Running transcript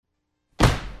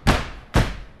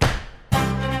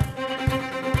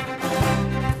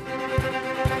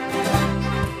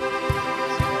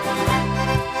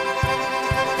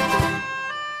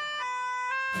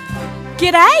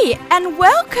G'day and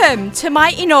welcome to my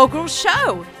inaugural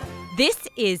show. This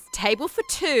is Table for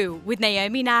Two with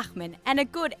Naomi Nachman, and a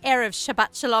good Erev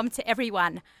Shabbat Shalom to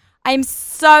everyone. I'm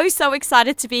so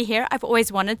excited to be here. I've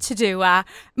always wanted to do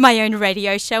my own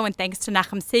radio show, and thanks to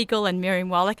Nachum Siegel and Miriam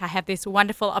Wallach, I have this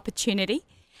wonderful opportunity.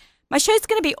 My show's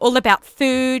going to be all about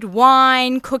food,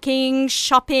 wine, cooking,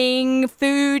 shopping,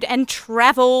 food and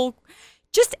travel,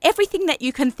 just everything that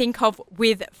you can think of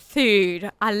with food.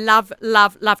 I love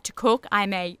to cook.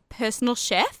 I'm a personal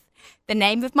chef. The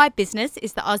name of my business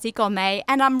is the Aussie Gourmet,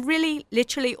 and I'm really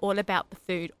literally all about the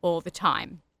food all the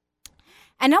time.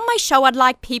 And on my show, I'd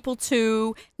like people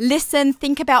to listen,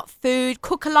 think about food,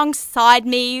 cook alongside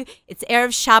me. It's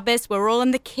Erev Shabbos. We're all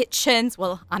in the kitchens.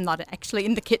 Well, I'm not actually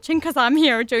in the kitchen because I'm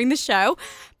here doing the show.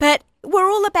 But we're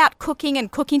all about cooking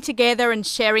and cooking together and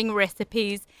sharing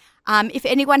recipes. If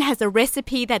anyone has a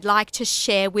recipe they'd like to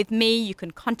share with me, you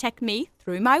can contact me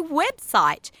through my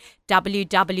website,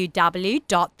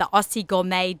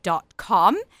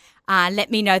 www.theausiegourmet.com.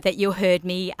 Let me know that you heard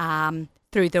me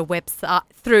through the website,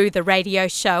 through the radio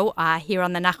show here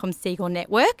on the Nachum Siegel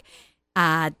Network.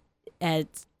 The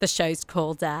show's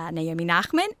called Naomi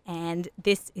Nachman, and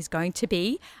this is going to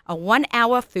be a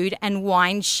 1-hour food and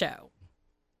wine show.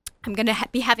 I'm going to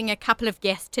be having a couple of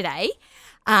guests today.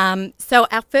 So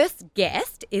our first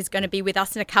guest is going to be with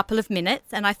us in a couple of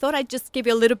minutes, and I thought I'd just give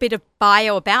you a little bit of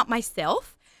bio about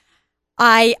myself.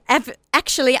 I'm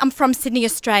from Sydney,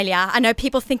 Australia. I know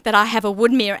people think that I have a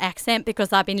Woodmere accent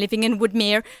because I've been living in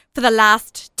Woodmere for the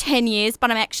last 10 years, but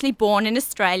I'm actually born in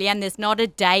Australia, and there's not a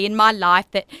day in my life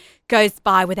that goes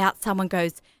by without someone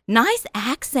goes, "Nice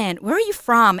accent. Where are you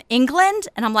from? England?"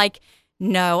 And I'm like,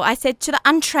 no. I said, to the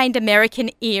untrained American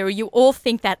ear, you all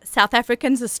think that South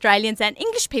Africans, Australians and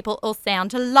English people all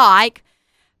sound alike,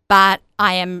 but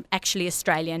I am actually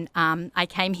Australian. I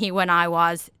came here when I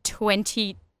was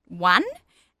 21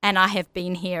 and I have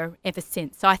been here ever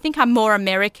since. So I think I'm more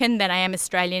American than I am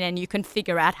Australian, and you can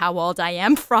figure out how old I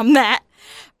am from that.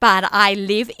 But I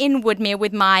live in Woodmere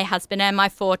with my husband and my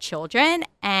 4 children,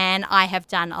 and I have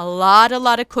done a lot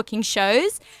of cooking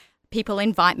shows. People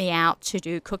invite me out to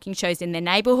do cooking shows in their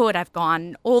neighborhood. I've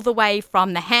gone all the way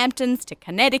from the Hamptons to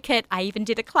Connecticut. I even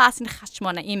did a class in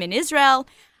Hashmonaim in Israel.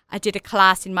 I did a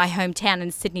class in my hometown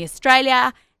in Sydney,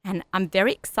 Australia. And I'm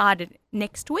very excited.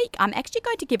 Next week, I'm actually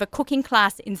going to give a cooking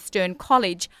class in Stern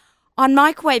College on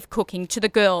microwave cooking to the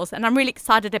girls. And I'm really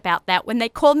excited about that. When they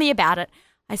called me about it,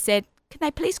 I said, can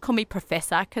they please call me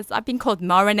Professor? Because I've been called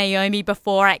Mora Naomi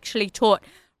before. I actually taught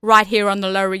right here on the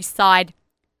Lower East Side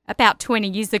about 20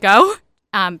 years ago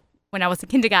when I was a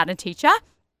kindergarten teacher.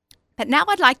 But now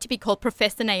I'd like to be called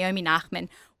Professor Naomi Nachman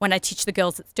when I teach the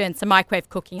girls at Stern. So microwave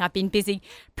cooking, I've been busy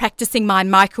practicing my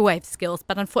microwave skills.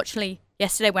 But unfortunately,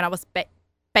 yesterday when I was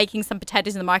baking some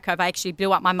potatoes in the microwave, I actually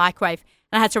blew up my microwave.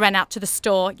 And I had to run out to the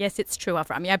store. Yes, it's true,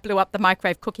 Avrami. I blew up the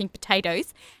microwave cooking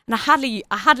potatoes. And I hardly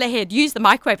had used the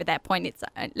microwave at that point. It's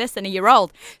less than a year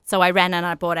old. So I ran and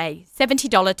I bought a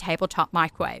 $70 tabletop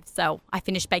microwave. So I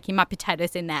finished baking my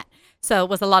potatoes in that. So it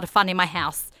was a lot of fun in my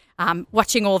house,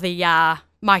 watching all the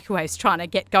microwaves trying to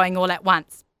get going all at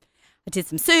once. I did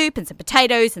some soup and some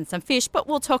potatoes and some fish, but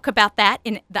we'll talk about that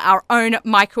in our own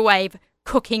microwave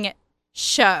cooking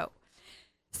show.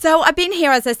 So I've been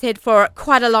here, as I said, for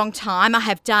quite a long time. I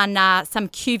have done some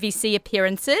QVC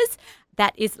appearances.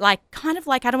 That is I don't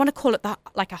want to call it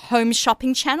like a home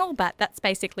shopping channel, but that's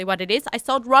basically what it is. I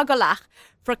sold Rogalach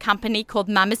for a company called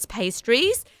Mama's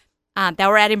Pastries. They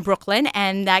were out in Brooklyn,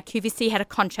 and QVC had a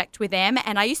contract with them.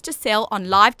 And I used to sell on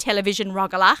live television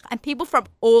Rogalach, and people from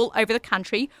all over the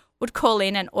country would call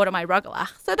in and order my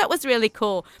Rogalach. So that was really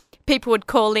cool. People would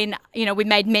call in. We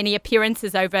made many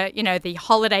appearances over, the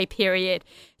holiday period,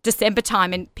 December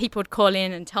time, and people would call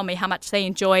in and tell me how much they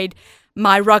enjoyed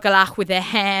my Rogalach with their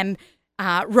ham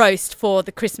roast for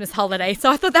the Christmas holiday.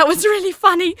 So I thought that was really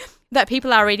funny that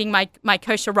people are eating my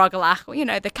kosher Rogalach.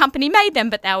 The company made them,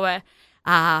 but they were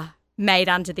made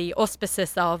under the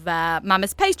auspices of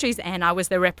Mama's Pastries, and I was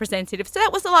their representative. So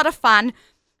that was a lot of fun.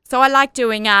 So I like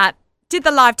doing, did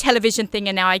the live television thing,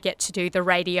 and now I get to do the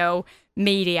radio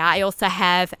media. I also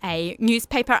have a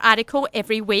newspaper article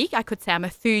every week. I could say I'm a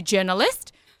food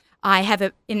journalist. I have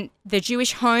it in the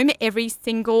Jewish Home every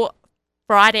single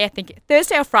Friday, I think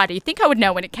Thursday or Friday. You think I would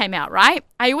know when it came out, right?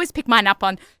 I always pick mine up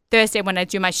on Thursday when I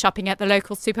do my shopping at the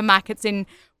local supermarkets in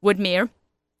Woodmere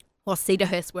or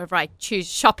Cedarhurst, wherever I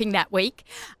choose shopping that week.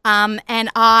 And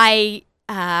I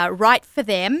write for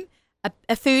them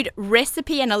a food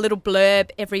recipe and a little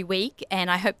blurb every week, and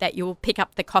I hope that you'll pick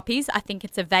up the copies. I think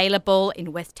it's available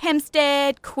in West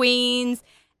Hempstead, Queens,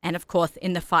 and, of course,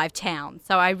 in the 5 towns.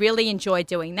 So I really enjoy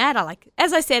doing that.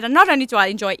 As I said, and not only do I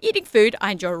enjoy eating food,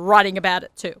 I enjoy writing about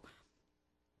it too.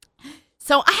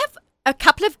 So I have a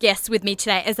couple of guests with me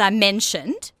today, as I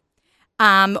mentioned.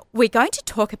 We're going to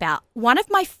talk about one of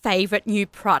my favourite new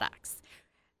products.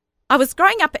 I was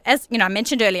growing up, as I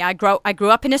mentioned earlier, I grew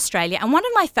up in Australia, and one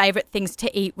of my favourite things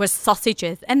to eat was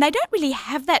sausages, and they don't really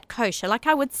have that kosher. Like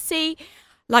I would see,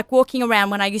 like walking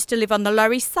around when I used to live on the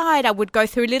Lower East Side, I would go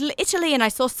through Little Italy and I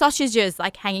saw sausages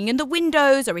like hanging in the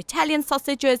windows, or Italian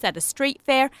sausages at a street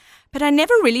fair, but I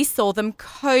never really saw them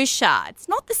kosher. It's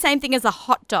not the same thing as a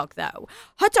hot dog though.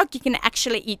 Hot dog you can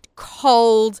actually eat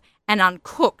cold and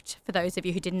uncooked, for those of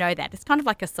you who didn't know that. It's kind of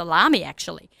like a salami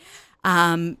actually.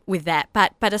 With that,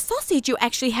 but a sausage you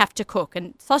actually have to cook,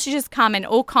 and sausages come in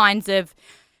all kinds of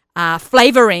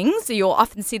flavorings. You'll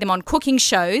often see them on cooking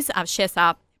shows. Chefs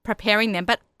are preparing them,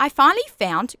 but I finally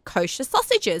found kosher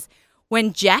sausages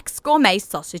when Jack's Gourmet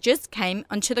Sausages came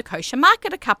onto the kosher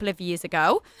market a couple of years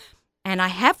ago, and I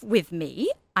have with me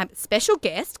a special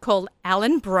guest called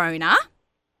Alan Broner.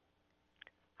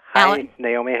 Hi, Alan.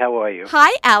 Naomi. How are you? Hi,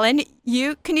 Alan.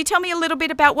 Can you tell me a little bit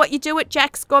about what you do at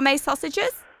Jack's Gourmet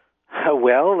Sausages?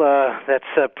 Well, that's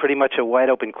pretty much a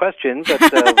wide-open question, but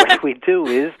what we do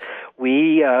is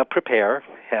we prepare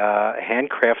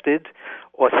handcrafted,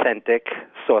 authentic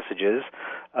sausages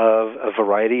of a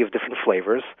variety of different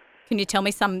flavors. Can you tell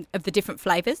me some of the different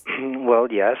flavors? Well,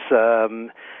 yes.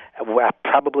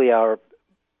 Probably our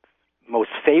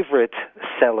most favorite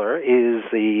seller is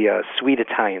the sweet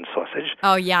Italian sausage.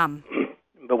 Oh, yum.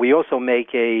 But we also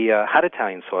make a hot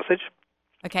Italian sausage.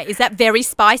 Okay, is that very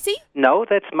spicy? No,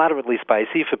 that's moderately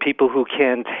spicy for people who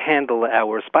can't handle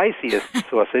our spiciest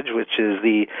sausage, which is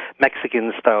the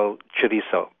Mexican-style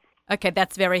chorizo. Okay,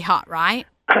 that's very hot, right?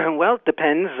 Well, it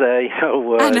depends.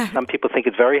 Some people think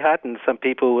it's very hot, and some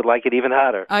people would like it even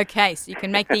hotter. Okay, so you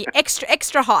can make the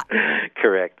extra hot.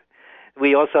 Correct.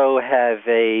 We also have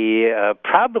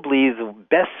probably the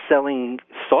best-selling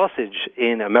sausage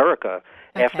in America.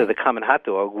 Okay. After the common hot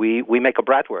dog, we make a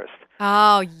bratwurst.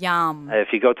 Oh, yum.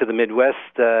 If you go to the Midwest,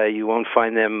 you won't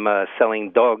find them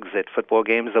selling dogs at football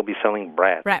games. They'll be selling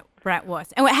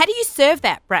Bratwurst. And how do you serve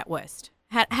that bratwurst?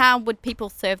 How would people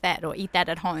serve that or eat that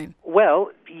at home?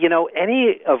 Well,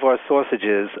 any of our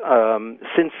sausages,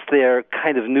 since they're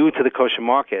kind of new to the kosher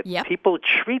market, Yep. people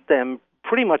treat them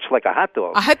pretty much like a hot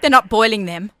dog. I hope they're not boiling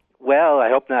them. Well, I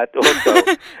hope not also.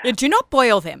 Do not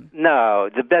boil them.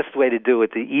 No, the best way to do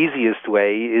it, the easiest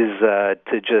way, is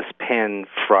to just pan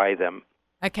fry them.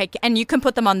 Okay, and you can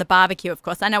put them on the barbecue, of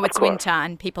course. I know it's winter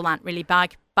and people aren't really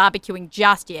barbecuing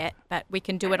just yet, but we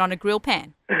can do it on a grill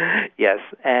pan. Yes,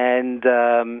 and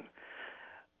as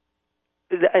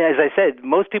I said,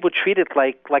 most people treat it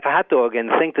like a hot dog and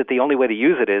think that the only way to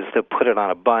use it is to put it on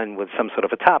a bun with some sort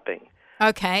of a topping.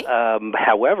 Okay.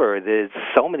 However, there's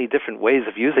so many different ways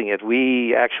of using it.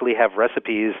 We actually have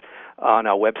recipes on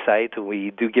our website.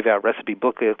 We do give out recipe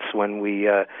booklets when we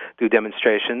do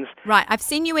demonstrations. Right. I've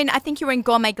seen you I think you were in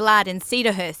Gourmet Glad in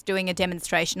Cedarhurst doing a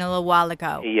demonstration a little while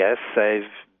ago. Yes, I've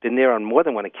been there on more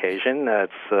than one occasion.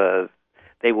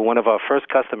 They were one of our first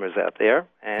customers out there.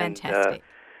 And, fantastic.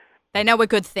 They know a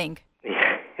good thing.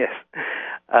 Yes.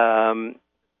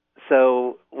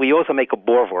 So we also make a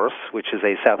boerewors, which is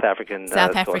a South African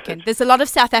sausage. There's a lot of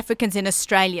South Africans in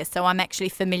Australia, so I'm actually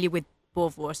familiar with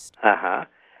boerewors. Uh-huh.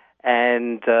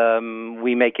 And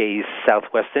we make a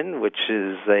Southwestern, which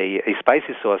is a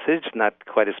spicy sausage, not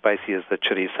quite as spicy as the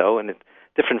chorizo, and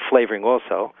different flavoring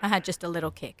also. I had just a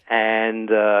little kick. And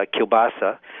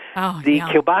kielbasa. Oh, the yum.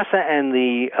 kielbasa and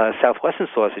the Southwestern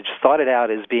sausage started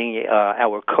out as being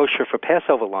our kosher for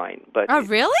Passover line. But oh,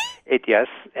 really? Yes,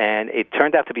 and it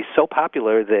turned out to be so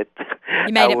popular that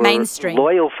you made it mainstream.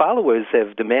 Loyal followers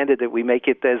have demanded that we make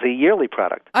it as a yearly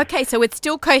product. Okay, so it's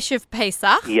still kosher for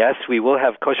Pesach? Yes, we will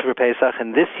have kosher for Pesach,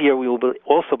 and this year we will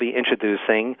also be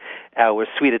introducing our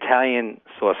sweet Italian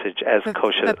sausage as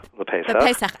kosher for Pesach. For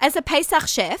Pesach. As a Pesach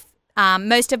chef,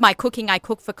 most of my cooking I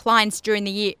cook for clients during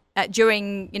the year,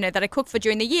 that I cook for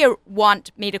during the year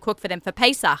want me to cook for them for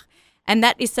Pesach. And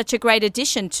that is such a great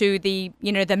addition to the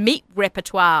meat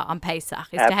repertoire on Pesach,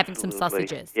 is to having some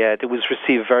sausages. Yeah, it was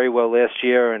received very well last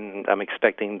year, and I'm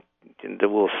expecting that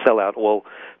we'll sell out all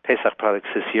Pesach products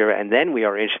this year. And then we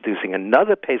are introducing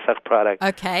another Pesach product.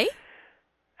 Okay.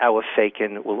 Our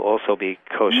fakin will also be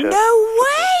kosher. No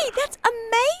way! That's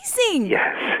amazing!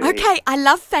 Yes. Okay, I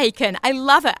love fakin. I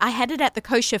love it. I had it at the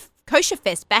Kosher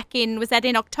Fest back was that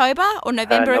in October or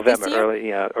November of this year? Early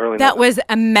That November. was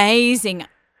amazing.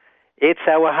 It's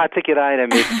our hot ticket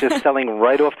item. It's just selling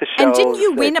right off the shelves. And didn't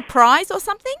you win a prize or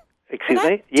something? Excuse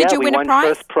me? Did you win we won a prize?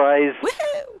 first prize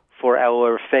Woohoo! for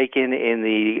our Fakin in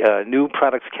the new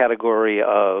products category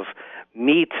of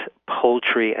meat,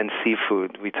 poultry, and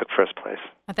seafood. We took first place.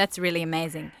 Oh, that's really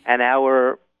amazing. And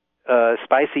our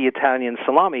spicy Italian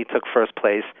salami took first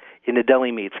place in the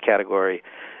deli meats category.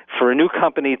 For a new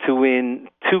company to win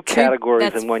two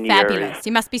categories in 1 year. Fabulous.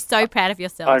 You must be so proud of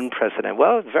yourselves. Unprecedented.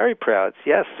 Well, very proud.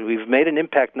 Yes, we've made an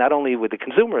impact not only with the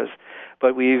consumers,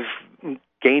 but we've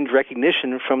gained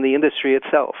recognition from the industry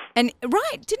itself. And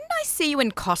right, didn't I see you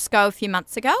in Costco a few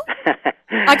months ago?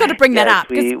 I got to bring that up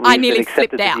because I nearly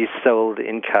flipped out. To be sold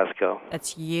in Costco.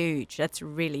 That's huge. That's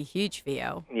really huge,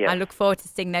 Vio. Yes. I look forward to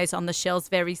seeing those on the shelves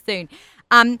very soon.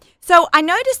 So I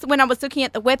noticed when I was looking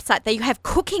at the website that you have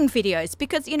cooking videos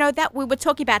because, you know, that we were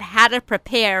talking about how to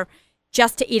prepare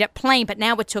just to eat it plain, but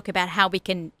now we're talking about how we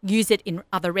can use it in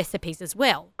other recipes as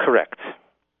well. Correct.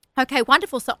 Okay,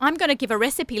 wonderful. So I'm going to give a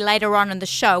recipe later on in the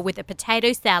show with a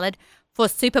potato salad for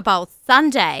Super Bowl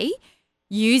Sunday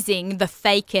using the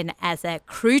Fakin as a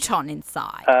crouton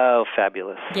inside. Oh,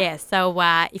 fabulous. Yeah, so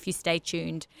if you stay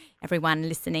tuned, everyone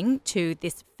listening to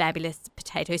this fabulous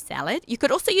potato salad, you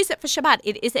could also use it for Shabbat.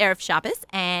 It is Erev Shabbos,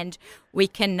 and we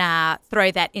can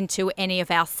throw that into any of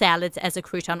our salads as a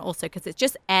crouton also because it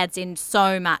just adds in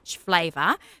so much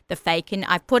flavour, the Fakin.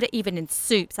 I put it even in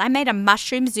soups. I made a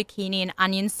mushroom, zucchini, and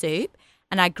onion soup,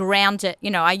 and I ground it. You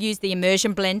know, I use the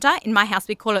immersion blender. In my house,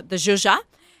 we call it the zhuzha.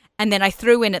 And then I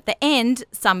threw in at the end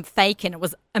some Fakin. It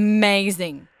was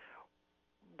amazing.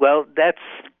 Well, that's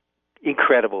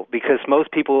incredible because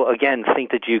most people, again, think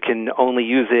that you can only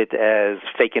use it as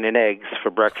Fakin and eggs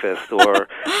for breakfast or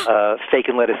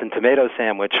Fakin lettuce and tomato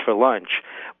sandwich for lunch.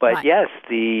 But right. Yes,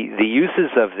 the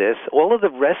uses of this, all of the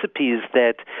recipes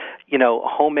that, you know,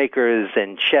 homemakers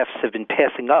and chefs have been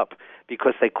passing up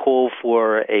because they call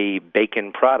for a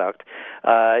bacon product,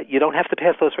 you don't have to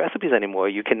pass those recipes anymore.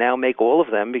 You can now make all of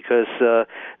them because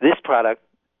this product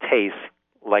tastes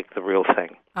like the real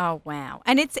thing. Oh, wow.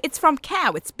 And it's from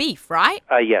cow. It's beef, right?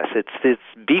 Yes, it's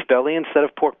beef belly instead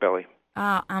of pork belly.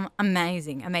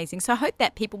 Amazing, amazing. So I hope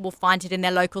that people will find it in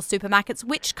their local supermarkets.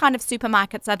 Which kind of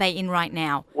supermarkets are they in right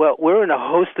now? Well, we're in a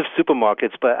host of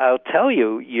supermarkets, but I'll tell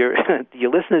you, your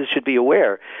listeners should be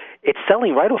aware, it's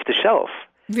selling right off the shelf.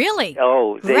 Really?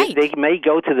 Oh, Great. They may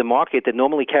go to the market that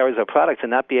normally carries our products and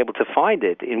not be able to find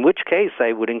it, in which case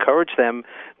I would encourage them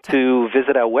to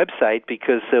visit our website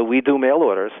because we do mail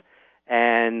orders.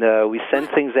 And we send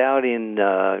things out in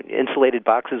insulated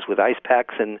boxes with ice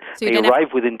packs, and so they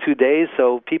arrive within 2 days,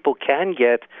 so people can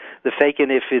get the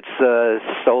Fakin if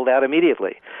it's sold out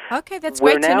immediately. Okay, that's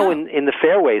great to know. We're now in the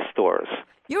Fairway stores.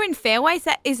 You're in Fairways.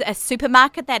 That is a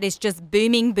supermarket that is just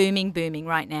booming, booming, booming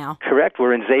right now. Correct.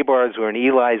 We're in Zabar's. We're in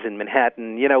Eli's in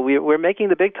Manhattan. You know, we're making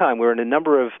the big time. We're in a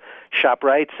number of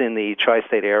ShopRites in the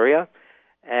tri-state area,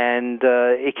 and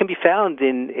it can be found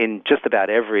in just about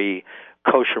every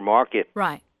kosher market.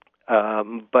 Right.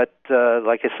 But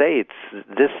like I say, it's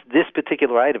this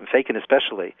particular item, Fakin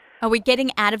especially. Are we getting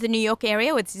out of the New York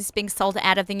area, or is this being sold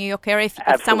out of the New York area? If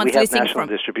We someone's have listening national from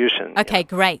distribution. Okay,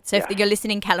 great. So if you're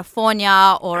listening in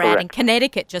California or out in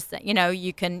Connecticut, just you know,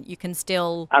 you can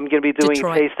still. I'm going to be doing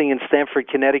tasting in Stamford,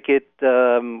 Connecticut. I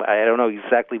don't know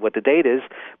exactly what the date is,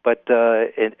 but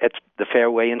it's the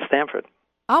Fairway in Stamford.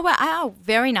 Oh, wow. Oh,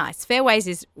 very nice. Fairways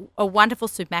is a wonderful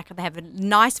supermarket. They have a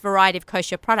nice variety of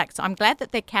kosher products. So I'm glad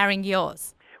that they're carrying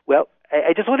yours. Well,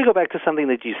 I just want to go back to something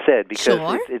that you said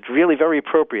because it's really very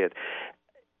appropriate.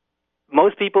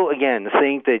 Most people, again,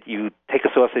 think that you take a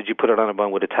sausage, you put it on a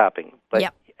bun with a topping.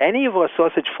 But any of our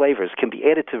sausage flavors can be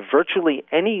added to virtually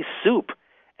any soup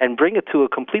and bring it to a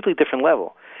completely different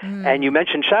level. And you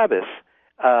mentioned Shabbos.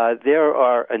 There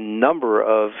are a number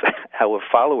of our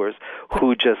followers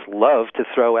who just love to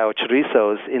throw our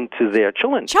chorizos into their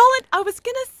cholent. Cholent, I was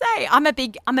going to say, I'm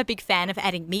a big fan of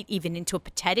adding meat even into a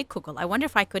potato kugel. I wonder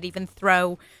if I could even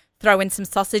throw in some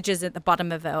sausages at the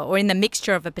bottom of or in the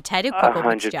mixture of a potato kugel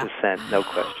 100%, no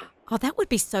question. Oh, that would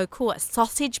be so cool, a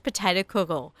sausage potato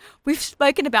kugel. We've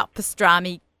spoken about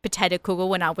pastrami potato kugel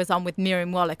when I was on with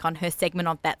Miriam Wallach on her segment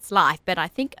of That's Life, but I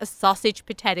think a sausage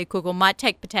potato kugel might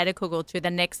take potato kugel to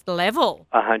the next level.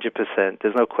 100%.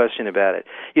 There's no question about it.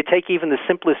 You take even the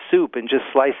simplest soup and just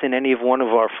slice in any of one of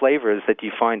our flavors that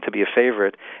you find to be a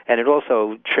favorite, and it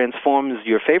also transforms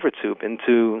your favorite soup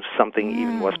into something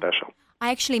even more special. I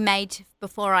actually made,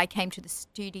 before I came to the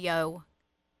studio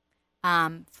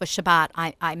for Shabbat,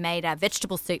 I made a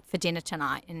vegetable soup for dinner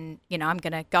tonight, and, you know, I'm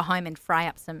going to go home and fry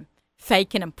up some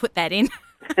Fakin and put that in.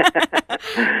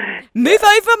 Move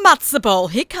over, matzo ball.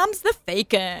 Here comes the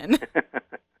Fakin.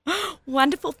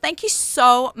 Wonderful. Thank you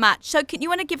so much. So you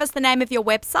want to give us the name of your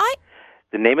website?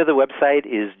 The name of the website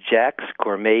is Jack's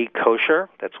Gourmet Kosher.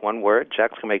 That's one word,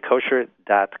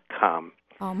 jacksgourmetkosher.com.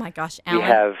 Oh, my gosh, Alan. We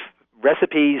have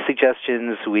recipe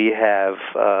suggestions. We have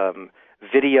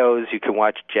videos. You can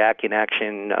watch Jack in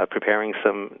action preparing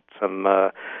some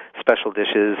special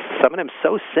dishes. Some of them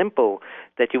so simple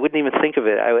that you wouldn't even think of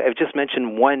it. I've just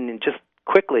mentioned one just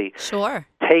quickly. Sure.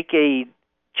 Take a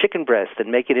chicken breast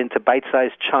and make it into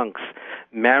bite-sized chunks.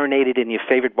 Marinate it in your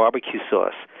favorite barbecue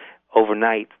sauce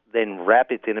overnight. Then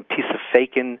wrap it in a piece of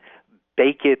bacon.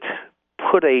 Bake it.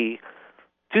 Put a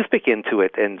toothpick into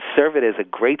it and serve it as a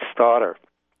great starter.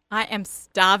 I am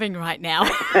starving right now.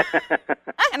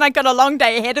 And I got a long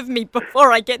day ahead of me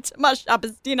before I get to my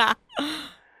Shabbos dinner.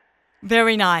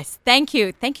 Very nice. Thank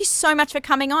you. Thank you so much for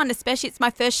coming on, especially it's my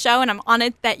first show, and I'm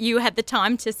honored that you had the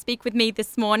time to speak with me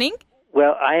this morning.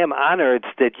 Well, I am honored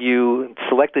that you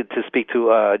selected to speak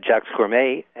to Jack's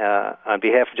Gourmet. On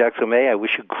behalf of Jack's Gourmet, I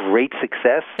wish you great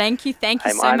success. Thank you so much.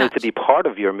 I'm honored to be part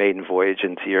of your maiden voyage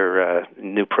into your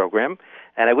new program.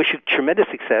 And I wish you tremendous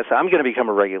success. I'm going to become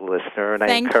a regular listener, and I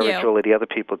encourage all of the other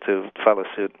people to follow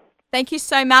suit. Thank you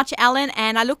so much, Alan,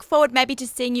 and I look forward maybe to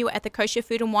seeing you at the Kosher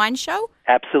Food and Wine Show.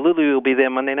 Absolutely. We'll be there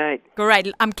Monday night.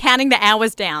 Great. I'm counting the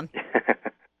hours down.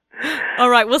 All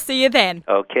right. We'll see you then.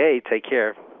 Okay. Take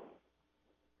care.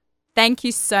 Thank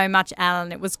you so much,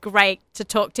 Alan. It was great to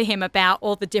talk to him about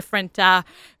all the different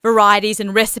varieties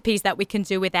and recipes that we can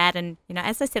do with that. And, you know,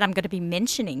 as I said, I'm going to be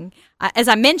mentioning, as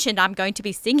I mentioned, I'm going to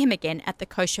be seeing him again at the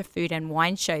Kosher Food and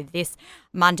Wine Show this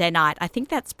Monday night. I think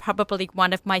that's probably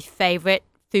one of my favorite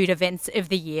food events of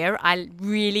the year. I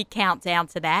really count down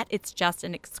to that. It's just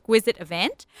an exquisite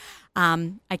event.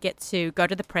 I get to go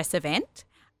to the press event,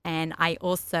 and I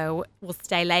also will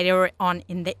stay later on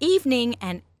in the evening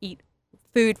and eat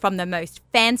food from the most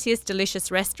fanciest,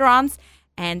 delicious restaurants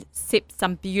and sip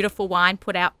some beautiful wine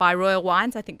put out by Royal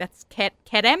Wines. I think that's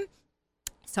Kedem.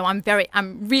 So I'm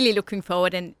really looking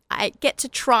forward, and I get to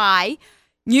try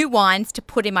new wines to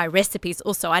put in my recipes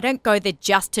also. I don't go there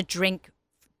just to drink,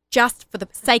 just for the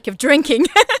sake of drinking.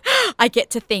 I get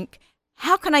to think,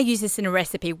 how can I use this in a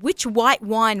recipe? Which white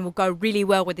wine will go really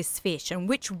well with this fish, and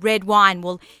which red wine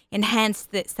will enhance,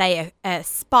 say, a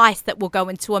spice that will go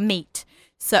into a meat.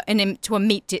 So, and into a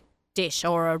meat dish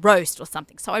or a roast or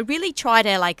something. So I really try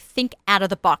to think out of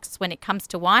the box when it comes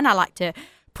to wine. I like to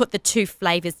put the two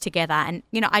flavors together. And,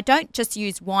 you know, I don't just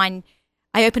use wine.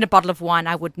 I open a bottle of wine.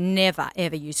 I would never,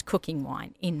 ever use cooking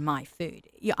wine in my food.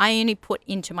 I only put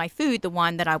into my food the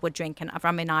wine that I would drink. And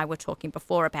Avram and I were talking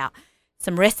before about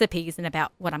some recipes and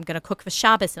about what I'm going to cook for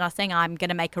Shabbos. And I was saying I'm going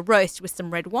to make a roast with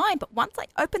some red wine. But once I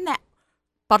open that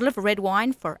bottle of red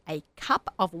wine for a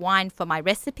cup of wine for my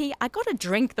recipe, I got to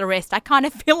drink the rest. I kind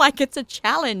of feel like it's a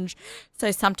challenge.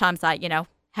 So sometimes I,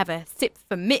 have a sip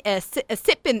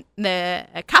in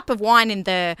a cup of wine in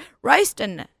the roast,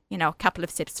 and a couple of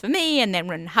sips for me. And then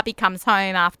when hubby comes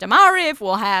home after Mariv,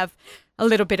 we'll have a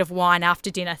little bit of wine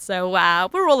after dinner. So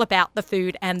we're all about the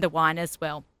food and the wine as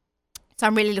well. So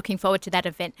I'm really looking forward to that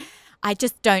event. I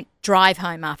just don't drive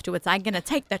home afterwards. I'm going to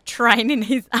take the train in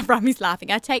Avrami's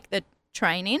laughing. I take the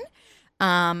train in,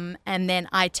 and then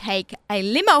I take a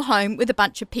limo home with a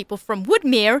bunch of people from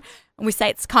Woodmere, and we say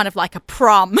it's kind of like a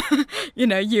prom. You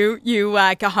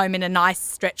go home in a nice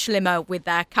stretch limo with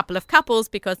a couple of couples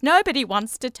because nobody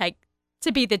wants to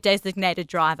be the designated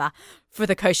driver for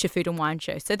the Kosher Food and Wine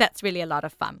Show. So that's really a lot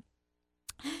of fun.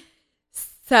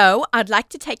 So I'd like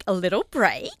to take a little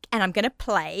break, and I'm going to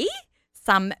play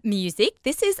some music.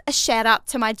 This is a shout out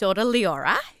to my daughter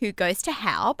Leora, who goes to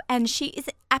Haub, and she is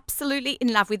absolutely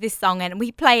in love with this song, and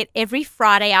we play it every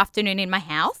Friday afternoon in my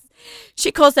house.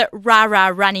 She calls it Ra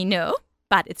Ra Raninu,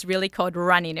 but it's really called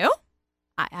Raninu.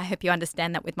 I hope you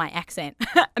understand that with my accent.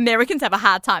 Americans have a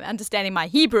hard time understanding my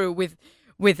Hebrew with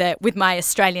my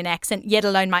Australian accent, yet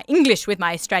alone my English with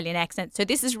my Australian accent. So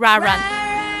this is Ra Ra.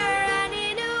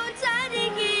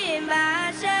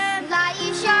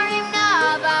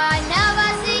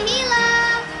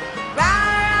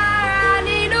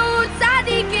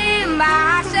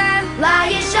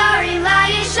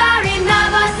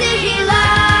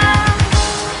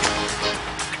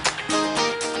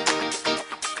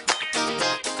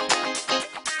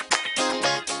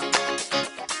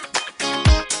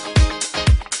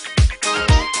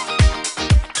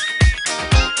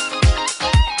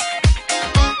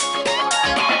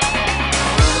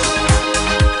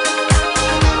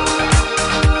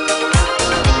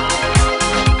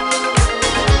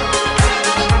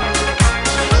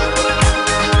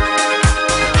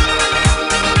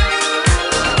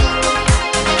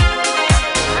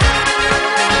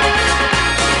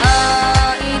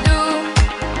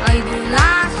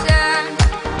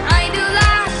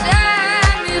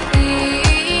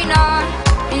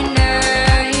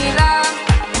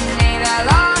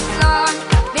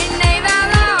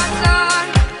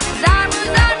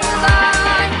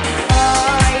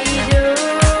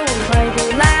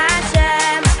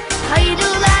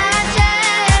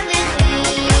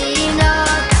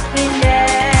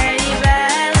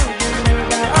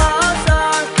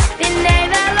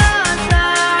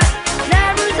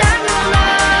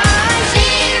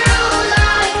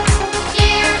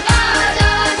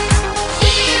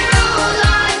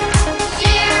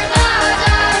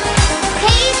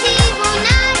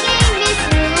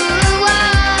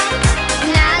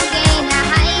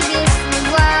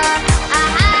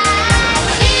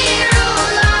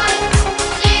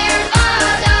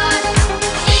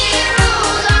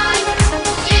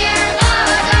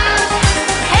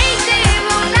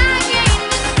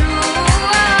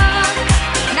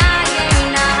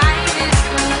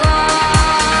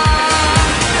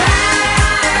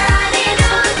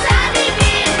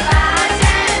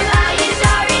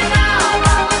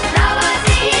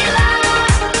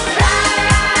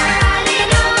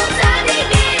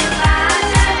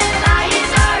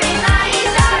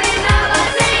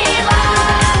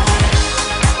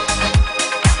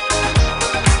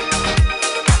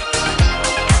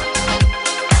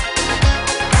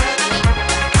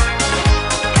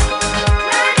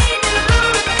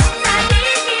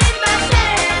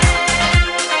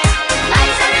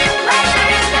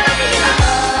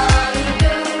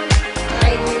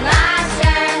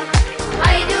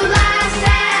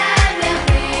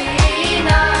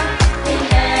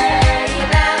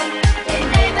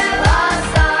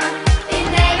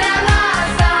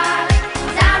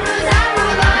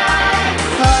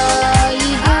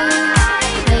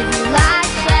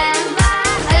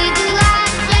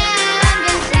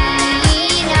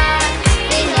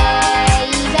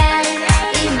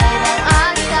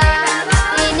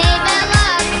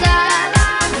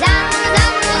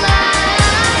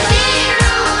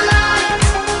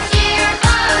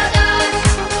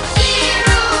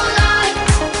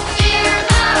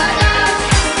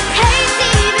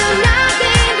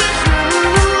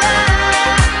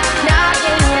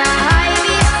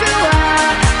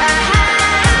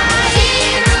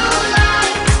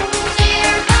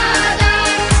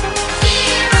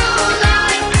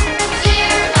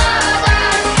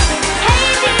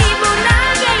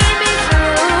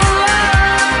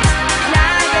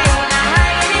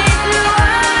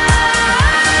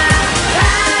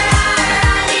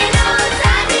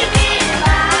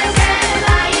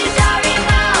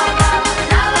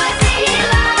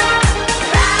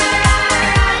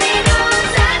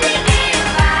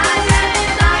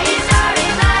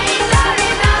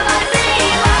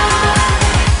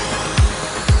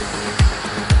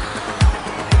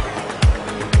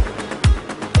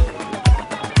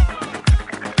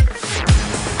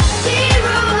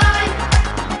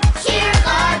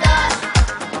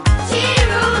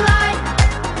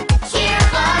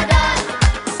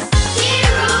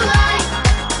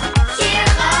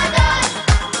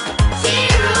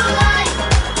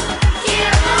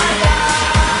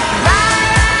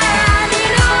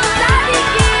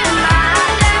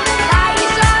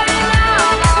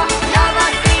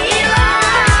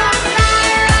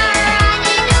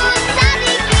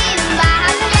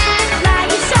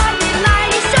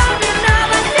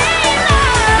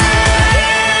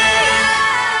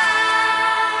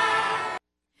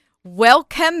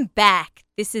 welcome back.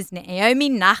 This is Naomi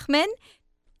Nachman.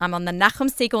 I'm on the Nachum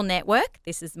Segal Network.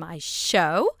 This is my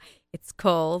show. It's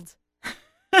called...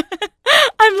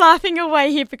 I'm laughing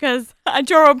away here because I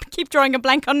keep drawing a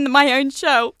blank on my own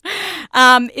show.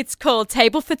 It's called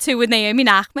Table for Two with Naomi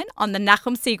Nachman on the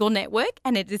Nachum Segal Network,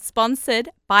 and it is sponsored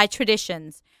by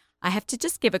Traditions. I have to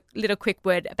just give a little quick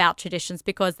word about Traditions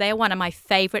because they are one of my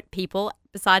favorite people,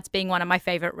 besides being one of my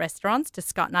favorite restaurants, to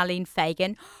Scott and Eileen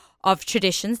Fagan of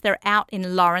Traditions. They're out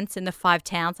in Lawrence in the Five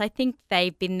Towns. I think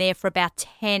they've been there for about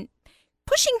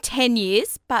pushing 10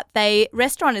 years, but the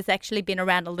restaurant has actually been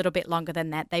around a little bit longer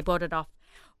than that. They bought it off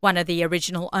one of the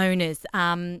original owners.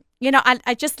 I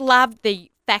just love the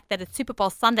fact that it's Super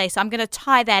Bowl Sunday, so I'm going to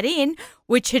tie that in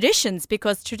with Traditions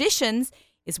because Traditions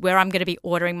is where I'm going to be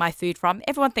ordering my food from.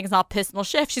 Everyone thinks I'm a personal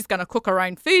chef. She's going to cook her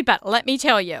own food, but let me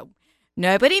tell you,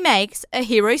 nobody makes a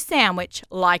hero sandwich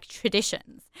like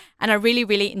Traditions. And I really,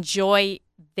 really enjoy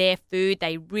their food.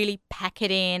 They really pack it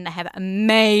in. They have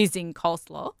amazing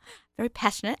coleslaw. Very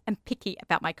passionate and picky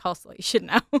about my coleslaw, you should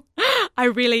know. I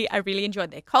really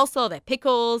enjoyed their coleslaw, their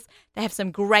pickles. They have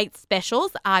some great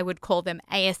specials. I would call them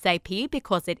ASAP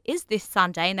because it is this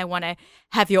Sunday and they want to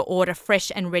have your order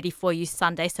fresh and ready for you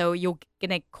Sunday. So you're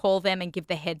going to call them and give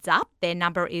the heads up. Their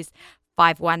number is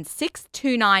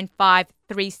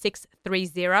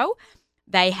 516-295-3630.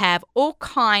 They have all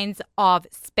kinds of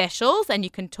specials and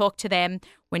you can talk to them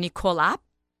when you call up.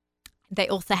 They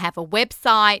also have a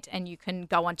website and you can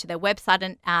go onto their website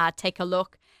and take a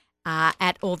look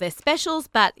at all their specials.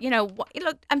 But,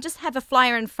 look, I just have a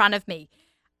flyer in front of me.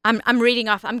 I'm reading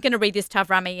off. I'm going to read this to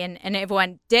Avrami and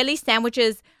everyone. Deli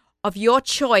sandwiches of your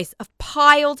choice of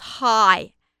piled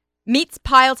high, meats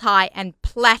piled high and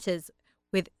platters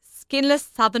with skinless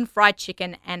southern fried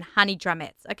chicken and honey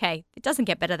drumettes. Okay, it doesn't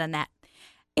get better than that.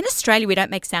 In Australia, we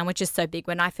don't make sandwiches so big.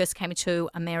 When I first came to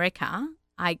America,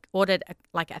 I ordered a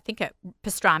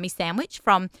pastrami sandwich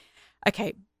from,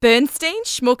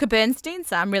 Schmulka Bernstein.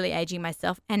 So I'm really aging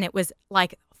myself. And it was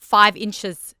like 5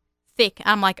 inches thick.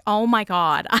 I'm like, oh my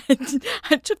God. I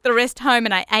took the rest home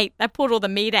and I ate. I pulled all the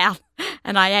meat out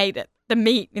and I ate it, the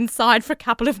meat inside for a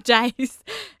couple of days.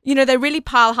 They really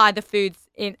pile high the foods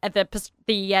in the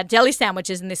deli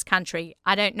sandwiches in this country.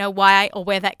 I don't know why or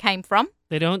where that came from.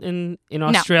 They don't in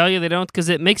Australia. No. They don't because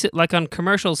it makes it like on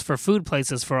commercials for food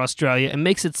places for Australia. It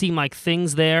makes it seem like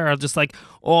things there are just like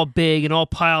all big and all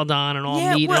piled on and all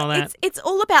meat and all that. It's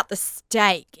all about the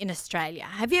steak in Australia.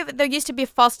 Have you ever? There used to be a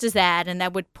Foster's ad, and they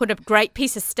would put a great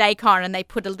piece of steak on, and they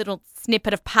put a little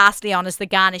snippet of parsley on as the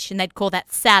garnish, and they'd call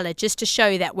that salad just to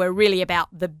show that we're really about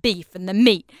the beef and the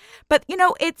meat. But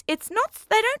it's not.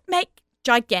 They don't make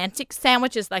gigantic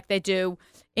sandwiches like they do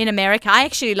in America. I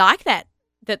actually like that.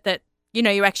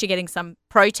 You're actually getting some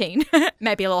protein,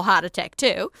 maybe a little heart attack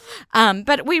too.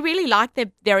 But we really like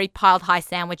the very piled high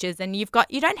sandwiches. And you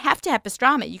don't have to have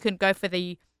pastrami. You can go for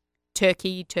the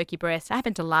turkey breast. I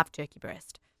happen to love turkey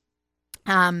breast.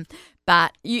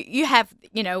 But you have,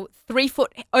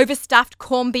 3-foot overstuffed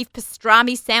corned beef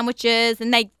pastrami sandwiches,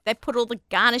 and they put all the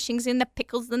garnishings in, the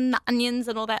pickles and the onions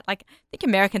and all that. Like, I think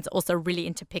Americans are also really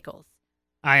into pickles.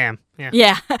 I am, yeah.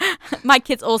 Yeah. My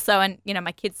kids also, and,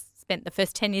 my kids spent the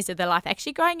first 10 years of their life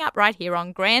actually growing up right here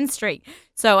on Grand Street.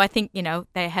 So I think,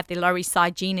 they have the Lower East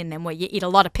Side gene in them where you eat a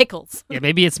lot of pickles. Yeah,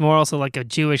 maybe it's more also like a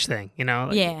Jewish thing,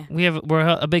 Like yeah.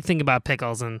 We're a big thing about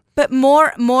pickles. But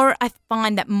more, I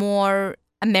find that more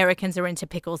Americans are into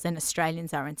pickles than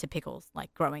Australians are into pickles,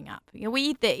 like growing up. We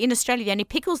eat in Australia, the only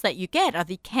pickles that you get are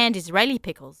the canned Israeli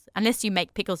pickles. Unless you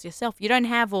make pickles yourself, you don't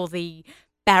have all the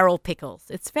barrel pickles.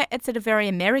 It's a very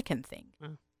American thing.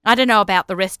 Oh. I don't know about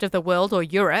the rest of the world or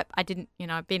Europe. I didn't,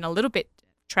 I've been a little bit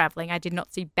traveling. I did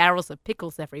not see barrels of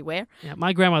pickles everywhere. Yeah,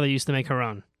 my grandmother used to make her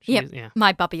own. Yeah,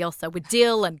 my bubby also with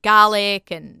dill and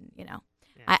garlic and, Yeah.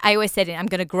 I always said, I'm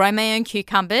going to grow my own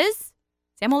cucumbers.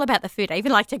 See, I'm all about the food. I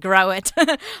even like to grow it.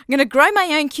 I'm going to grow my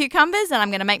own cucumbers and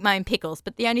I'm going to make my own pickles.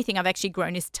 But the only thing I've actually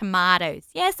grown is tomatoes.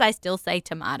 Yes, I still say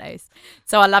tomatoes.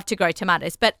 So I love to grow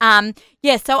tomatoes. But,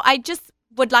 so I just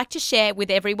would like to share with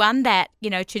everyone that,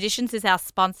 Traditions is our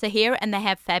sponsor here and they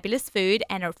have fabulous food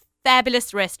and a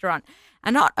fabulous restaurant.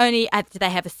 And not only do they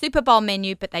have a Super Bowl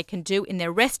menu, but they can do in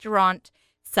their restaurant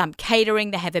some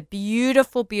catering. They have a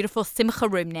beautiful, beautiful simcha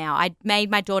room now. I made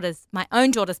my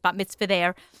own daughter's bat mitzvah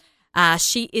there.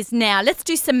 She is now, let's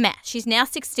do some math. She's now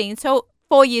 16. So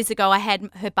 4 years ago, I had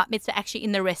her bat mitzvah actually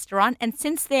in the restaurant. And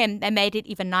since then, they made it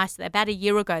even nicer. About a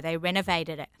year ago, they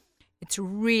renovated it. It's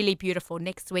really beautiful.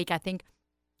 Next week, I think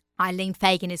Eileen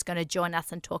Fagan is going to join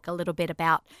us and talk a little bit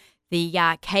about the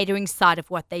catering side of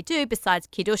what they do besides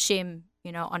kiddushim,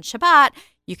 on Shabbat,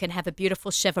 you can have a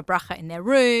beautiful Sheva Bracha in their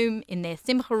room, in their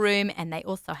Simcha room, and they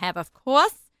also have, of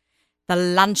course, the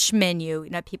lunch menu.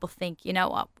 People think,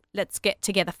 what, let's get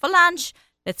together for lunch,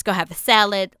 let's go have a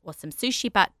salad or some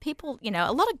sushi, but people,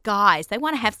 a lot of guys, they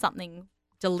want to have something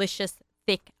delicious,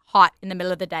 thick, hot in the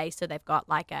middle of the day, so they've got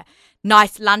like a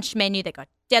nice lunch menu. They've got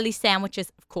deli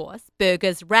sandwiches, of course,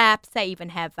 burgers, wraps, they even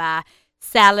have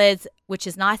salads, which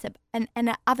is nice, and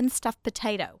an oven-stuffed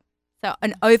potato. So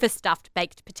an overstuffed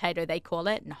baked potato, they call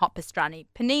it, and hot pastrami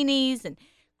paninis and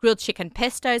grilled chicken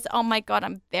pestos. Oh, my God,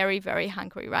 I'm very, very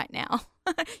hungry right now.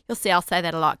 You'll see I'll say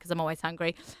that a lot because I'm always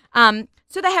hungry.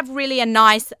 So they have really a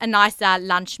nice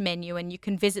lunch menu, and you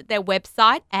can visit their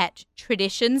website at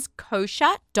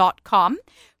traditionskosher.com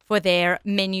for their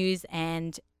menus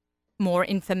and more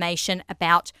information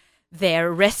about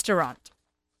their restaurant.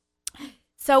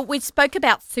 So we spoke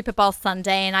about Super Bowl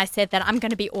Sunday, and I said that I'm going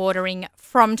to be ordering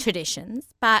from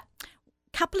Traditions, but a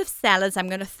couple of salads I'm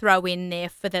going to throw in there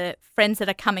for the friends that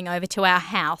are coming over to our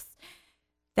house.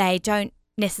 They don't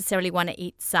necessarily want to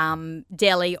eat some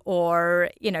deli or,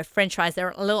 French fries.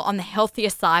 They're a little on the healthier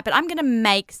side, but I'm going to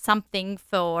make something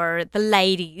for the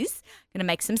ladies. I'm going to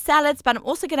make some salads, but I'm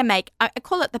also going to make, I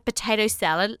call it the potato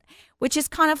salad, which is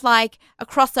kind of like a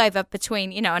crossover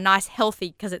between, a nice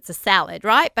healthy, because it's a salad,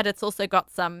 right? But it's also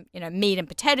got some, meat and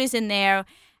potatoes in there.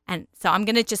 And so I'm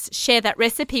going to just share that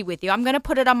recipe with you. I'm going to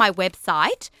put it on my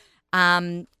website,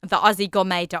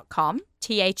 theaussiegourmet.com,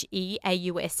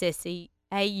 TheAussieAussie.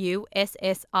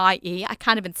 I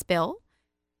can't even spell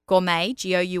gourmet,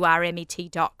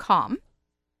 GOURMET.com.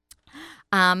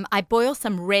 I boil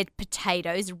some red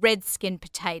skin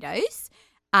potatoes,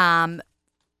 and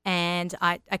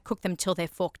I cook them till they're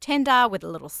fork tender with a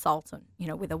little salt and,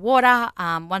 with the water.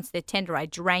 Once they're tender, I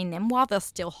drain them. While they're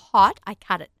still hot, I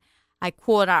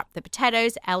quarter up the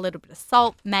potatoes, add a little bit of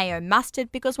salt, mayo,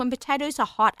 mustard, because when potatoes are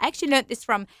hot, I actually learned this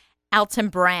from Alton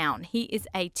Brown. He is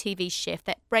a TV chef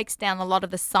that breaks down a lot of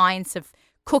the science of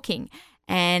cooking.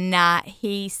 And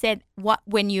he said,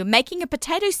 when you're making a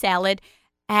potato salad,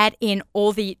 add in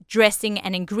all the dressing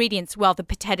and ingredients while the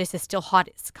potatoes are still hot.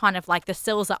 It's kind of like the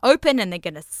cells are open and they're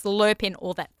going to slurp in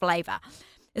all that flavor.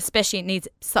 Especially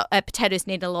potatoes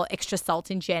need a little extra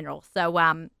salt in general.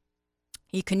 So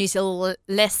you can use a little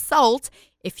less salt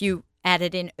if you add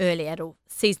it in earlier. It'll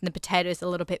season the potatoes a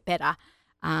little bit better.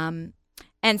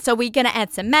 And so we're going to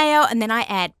add some mayo, and then I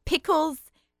add pickles,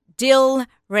 dill,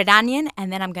 red onion,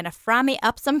 and then I'm going to fry me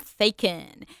up some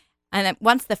bacon. And then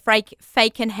once the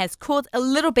bacon has cooled a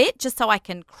little bit, just so I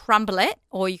can crumble it,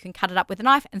 or you can cut it up with a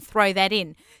knife and throw that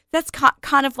in. That's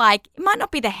kind of like, it might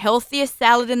not be the healthiest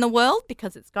salad in the world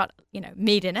because it's got,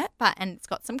 meat in it, and it's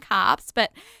got some carbs,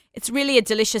 but it's really a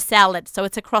delicious salad. So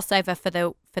it's a crossover for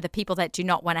the people that do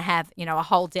not want to have, a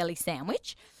whole deli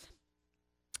sandwich.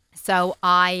 So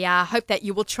I hope that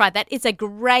you will try that. It's a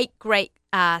great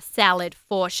salad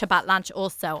for Shabbat lunch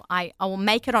also. I will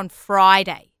make it on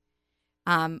Friday,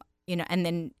 and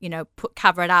then,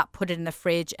 cover it up, put it in the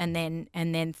fridge, and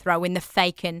then throw in the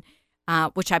bacon,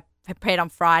 which I prepared on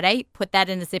Friday, put that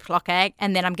in a Ziploc bag,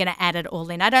 and then I'm going to add it all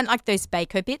in. I don't like those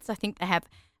bacon bits. I think they have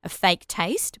a fake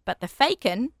taste, but the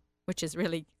bacon, which is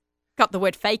really got the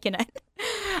word fake in it,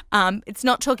 it's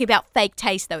not talking about fake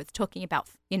taste, though. It's talking about,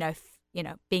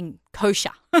 being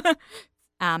kosher,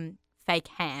 fake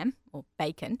ham or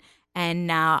bacon.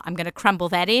 And I'm going to crumble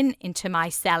that into my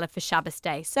salad for Shabbos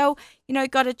day. So,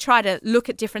 got to try to look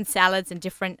at different salads and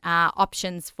different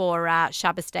options for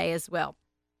Shabbos day as well.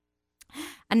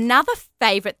 Another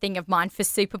favorite thing of mine for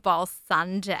Super Bowl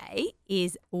Sunday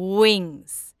is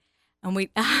wings. And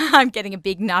I'm getting a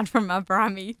big nod from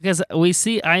Abrami. Because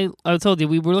I told you,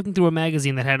 we were looking through a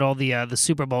magazine that had all the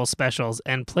Super Bowl specials,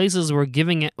 and places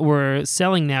were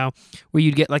selling now where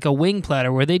you'd get like a wing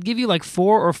platter where they'd give you like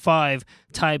 4 or 5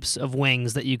 types of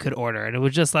wings that you could order. And it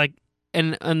was just like,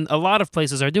 and a lot of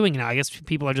places are doing it now. I guess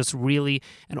people are just really,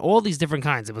 and all these different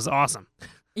kinds. It was awesome.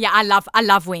 Yeah, I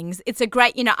love wings. It's a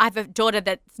great, I have a daughter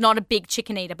that's not a big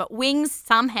chicken eater, but wings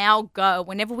somehow go.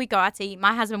 Whenever we go out to eat,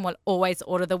 my husband will always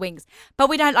order the wings, but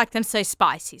we don't like them so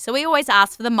spicy. So we always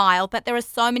ask for the mild, but there are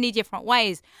so many different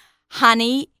ways.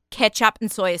 Honey, ketchup,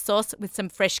 and soy sauce with some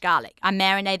fresh garlic. I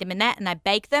marinate them in that and I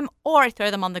bake them, or I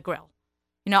throw them on the grill.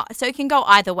 So it can go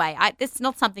either way. It's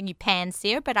not something you pan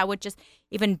sear, but I would just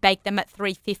even bake them at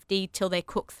 350 till they're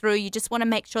cooked through. You just want to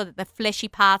make sure that the fleshy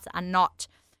parts are not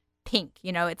pink.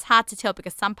 It's hard to tell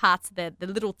because some parts of the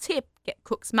little tip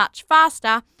cooks much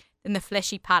faster than the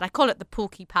fleshy part. I call it the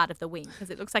pulky part of the wing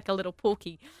because it looks like a little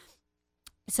pulky.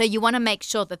 So you want to make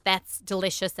sure that that's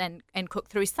delicious and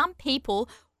cooked through. Some people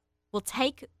will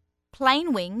take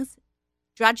plain wings,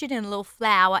 drudge it in a little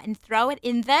flour and throw it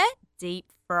in the deep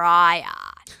fryer.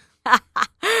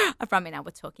 From and I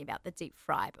were talking about the deep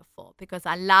fry before because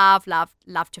I love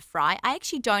to fry. I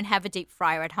actually don't have a deep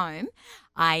fryer at home.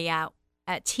 I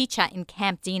a teacher in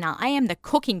Camp Dina. I am the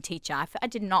cooking teacher. I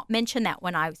did not mention that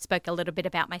when I spoke a little bit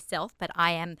about myself, but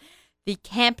I am the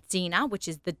Camp Dina, which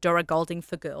is the Dora Golding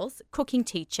for girls, cooking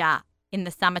teacher in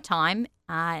the summertime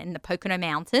in the Pocono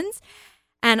Mountains.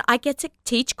 And I get to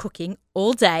teach cooking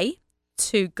all day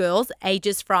to girls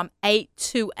ages from 8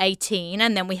 to 18.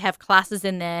 And then we have classes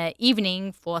in the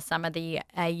evening for some of the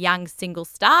young single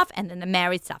staff and then the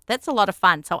married staff. That's a lot of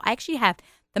fun. So I actually have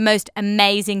the most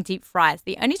amazing deep fries.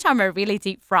 The only time I really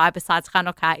deep fry besides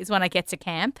Hanukkah is when I get to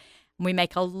camp. And we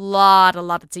make a lot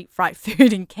of deep fried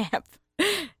food in camp.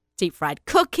 Deep fried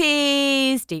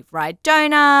cookies, deep fried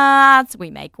donuts.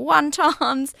 We make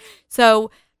wontons.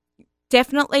 So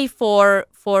definitely for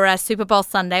Super Bowl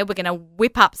Sunday, we're going to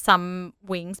whip up some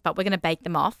wings, but we're going to bake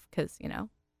them off because, we're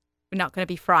not going to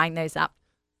be frying those up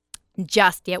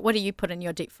just yet. What do you put in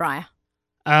your deep fryer?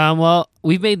 Well,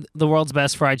 we've made the world's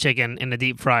best fried chicken in a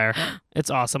deep fryer.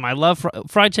 It's awesome. I love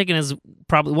fried chicken is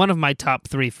probably one of my top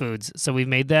 3 foods. So we've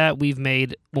made that.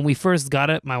 When we first got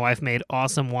it, my wife made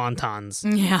awesome wontons.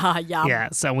 Yeah, yum. Yeah,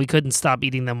 so we couldn't stop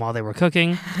eating them while they were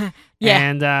cooking. Yeah.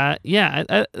 And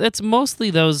that's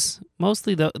mostly those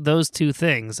 2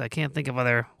 things. I can't think of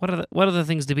what other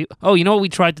things do people. Oh, you know what we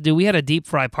tried to do? We had a deep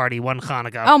fry party one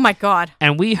Hanukkah. Oh my God.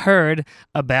 And we heard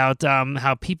about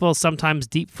how people sometimes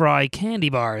deep fry candy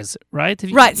bars, right?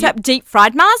 Right, so deep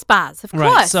fried Mars bars, of course.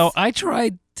 Right. So I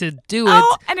tried to do it.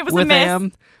 Oh, and it was with a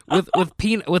mess.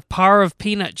 with par of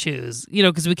peanut chews,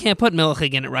 because we can't put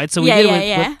milchig in it, right? So we did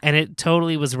it with, and it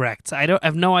totally was wrecked. I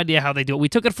have no idea how they do it. We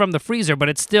took it from the freezer, but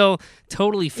it still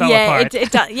totally fell apart.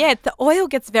 It does. Yeah, the oil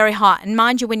gets very hot, and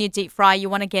mind you, when you deep fry, you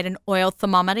want to get an oil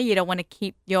thermometer. You don't want to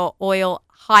keep your oil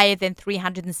higher than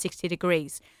 360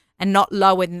 degrees and not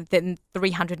lower than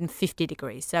 350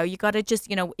 degrees. So you got to just,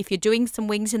 if you're doing some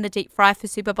wings in the deep fry for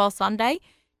Super Bowl Sunday,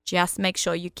 just make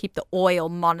sure you keep the oil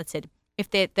monitored.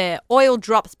 If the oil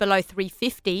drops below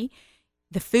 350,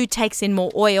 the food takes in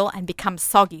more oil and becomes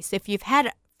soggy. So if you've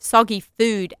had soggy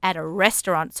food at a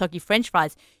restaurant, soggy French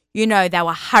fries, they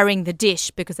were hurrying the dish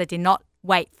because they did not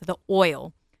wait for the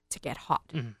oil to get hot.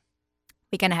 Mm.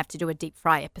 We're going to have to do a deep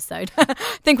fry episode. I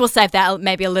think we'll save that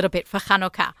maybe a little bit for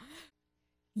Hanukkah.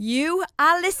 You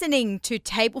are listening to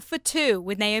Table for Two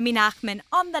with Naomi Nachman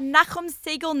on the Nachum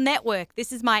Segal Network.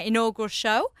 This is my inaugural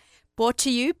show. Brought to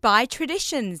you by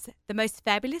Traditions, the most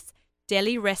fabulous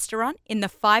deli restaurant in the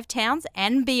 5 towns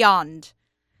and beyond.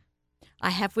 I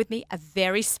have with me a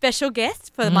very special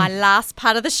guest for my last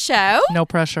part of the show. No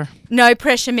pressure. No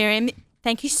pressure, Miriam.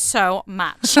 Thank you so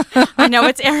much. I know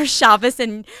it's Erev Shabbos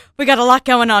and we got a lot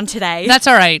going on today. That's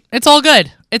all right. It's all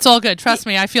good. It's all good. Trust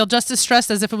me, I feel just as stressed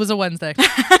as if it was a Wednesday.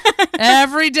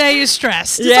 Every day is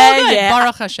stressed. It's all good.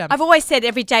 Baruch Hashem. I've always said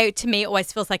every day to me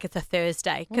always feels like it's a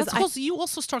Thursday. Because you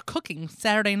also start cooking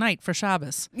Saturday night for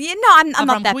Shabbos. Yeah, no, I'm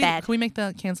not that bad. Can we make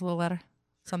the cans a little louder?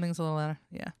 Something's a little louder.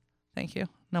 Yeah. Thank you.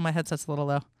 No, my headset's a little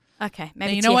low. Okay,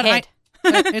 maybe you know what?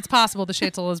 It's possible the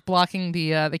shaitel is blocking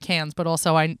the cans, but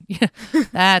also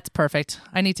that's perfect.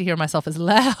 I need to hear myself as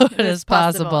loud as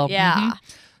possible. Yeah. Mm-hmm.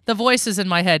 The voices in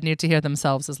my head need to hear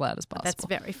themselves as loud as possible. That's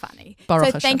very funny. Baruch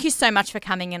so Hashem. Thank you so much for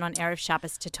coming in on Erev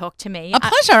Shabbos to talk to me. A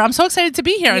pleasure. I'm so excited to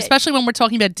be here, especially when we're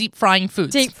talking about deep frying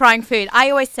foods. Deep frying food.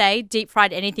 I always say deep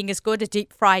fried anything is good. A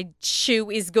deep fried shoe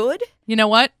is good. You know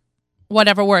what?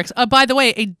 Whatever works. By the way,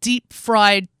 a deep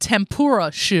fried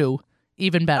tempura shoe,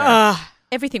 even better.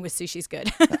 Everything with sushi is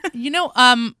good.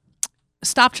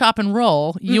 Stop, Chop, and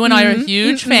Roll. You and I are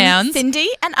huge fans. Cindy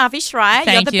and Avi Schreier,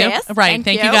 you're the best. Right.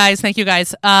 Thank you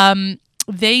guys.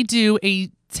 They do a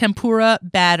tempura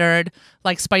battered,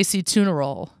 spicy tuna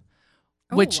roll,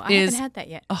 which I haven't had that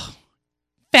yet. Oh,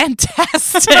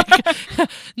 fantastic.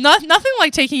 Nothing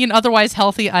like taking an otherwise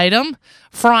healthy item,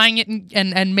 frying it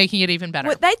and making it even better.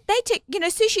 Well, they take,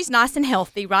 sushi's nice and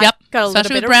healthy, right? Yep. Got a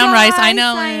Especially little bit with brown of rice. I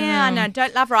know. Yeah, I know.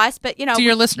 Don't love rice, but Do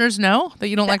your listeners know that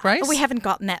you don't like rice? We haven't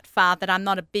gotten that far that I'm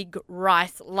not a big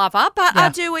rice lover, but I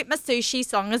do eat my sushi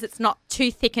as long as it's not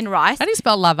too thick in rice. How do you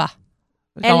spell lava?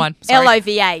 Go on. Sorry.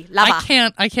 Lova,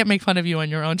 lava. I can't make fun of you on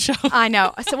your own show. I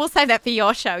know. So we'll save that for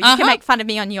your show. You can make fun of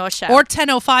me on your show. Or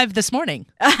 10:05 this morning.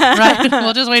 Right?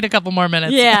 We'll just wait a couple more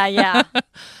minutes. Yeah.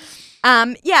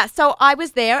 So I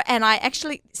was there and I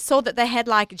actually saw that they had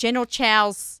General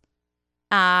Chow's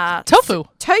tofu.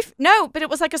 No, but it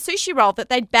was like a sushi roll that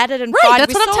they'd battered and fried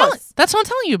with sauce. That's what I'm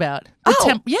telling you about.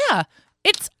 Yeah.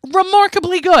 It's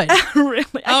remarkably good. Really?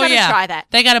 I gotta try that.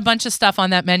 They got a bunch of stuff on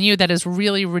that menu that is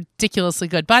really ridiculously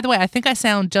good. By the way, I think I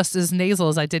sound just as nasal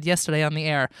as I did yesterday on the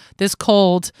air. This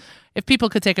cold if people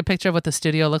could take a picture of what the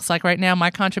studio looks like right now, my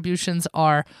contributions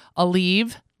are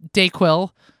Aleve,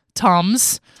 Dayquil,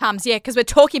 Tums. Tums, yeah, because we're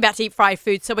talking about to eat fried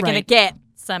food, so we're going to Right. get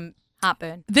some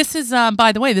heartburn. This is,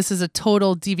 by the way, this is a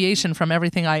total deviation from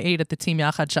everything I ate at the Team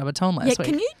Yachad Shabbaton last Yeah, week.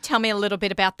 can you tell me a little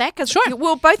bit about that? Because Sure. we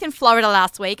were both in Florida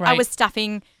last week. I Right. was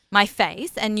stuffing my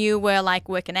face, and you were like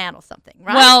working out or something,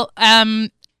 right? Well,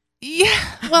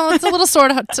 yeah. Well, it's a little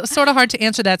sort of hard to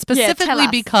answer that specifically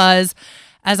us. because,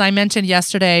 as I mentioned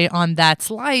yesterday on That's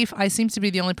Life, I seem to be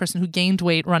the only person who gained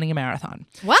weight running a marathon.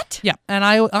 what? Yeah, and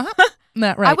I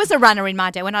that right. I was a runner in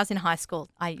my day. When I was in high school,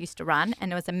 I used to run,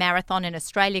 and there was a marathon in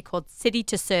Australia called City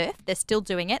to Surf. They're still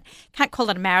doing it. Can't call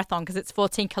it a marathon because it's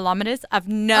 14 kilometres.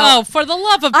 Oh, for the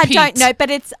love of I Pete. don't know,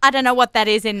 but I don't know what that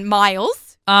is in miles.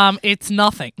 It's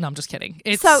nothing. No, I'm just kidding.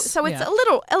 It's So it's yeah.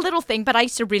 a little thing, but I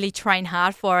used to really train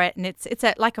hard for it, and it's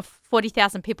like a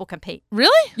 40,000 people compete.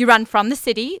 Really? You run from the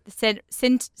city,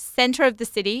 the center of the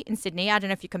city in Sydney. I don't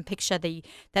know if you can picture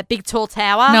that big tall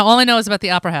tower. No, all I know is about the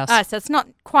Opera House. So it's not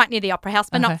quite near the Opera House,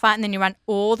 but Okay. not far, and then you run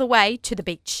all the way to the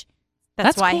beach.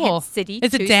 That's why cool. hence City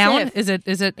Is to it down? Surf.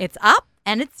 Is it? It's up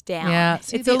and it's down. Yeah.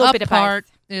 See, it's the a little up bit of part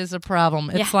both. is a problem.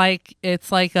 It's Yeah.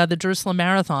 like the Jerusalem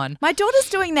Marathon. My daughter's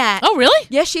doing that. Oh, really?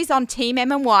 Yeah, she's on Team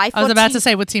MNY. I was about to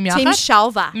say with Team Yachad. Team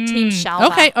Shalva. Team Shalva.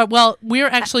 Okay, well, we're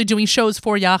actually doing shows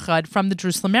for Yachad from the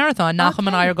Jerusalem Marathon. Nachum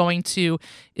and I are going to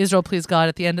Israel, please God,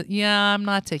 at the end. Yeah, I'm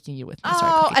not taking you with me.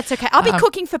 Sorry, Oh, Cookie. it's okay. I'll be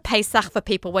cooking for Pesach for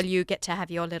people while you get to have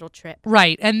your little trip.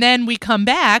 Right, and then we come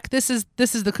back. This is the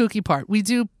kooky part. We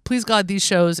do, please God, these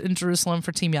shows in Jerusalem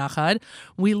for Team Yachad.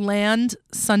 We land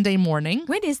Sunday morning,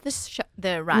 When is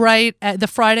the run? right at the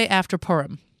Friday after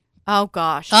Purim. Oh,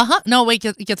 gosh. No, wait,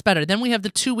 it gets better. Then we have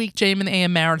the 2-week JM and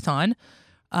AM marathon,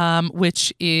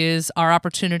 which is our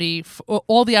opportunity for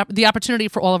the opportunity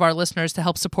for all of our listeners to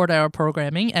help support our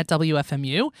programming at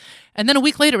WFMU. And then a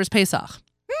week later is Pesach.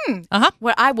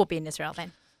 Well, I will be in Israel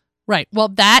then. Right. Well,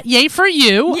 that, yay for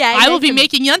you. Yay, I yay will be for me.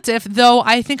 making Yontif, though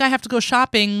I think I have to go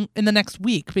shopping in the next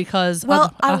week because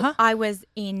Well, of, I was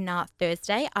in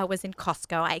Thursday. I was in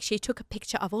Costco. I actually took a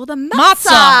picture of all the matzah. Matzah,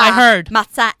 I heard.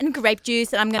 Matzah and grape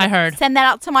juice. And I'm I going heard. to send that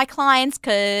out to my clients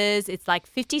because it's like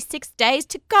 56 days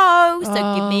to go.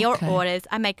 So give me your Okay. orders.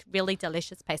 I make really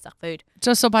delicious Pesach food.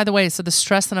 just so by the way, so the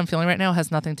stress that I'm feeling right now has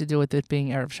nothing to do with it being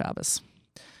Erev Shabbos.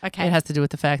 Okay. It has to do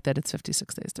with the fact that it's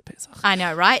 56 days to Pesach. I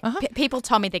know, right? Uh-huh. People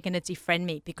told me they're going to defriend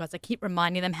me because I keep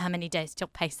reminding them how many days till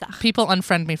Pesach. People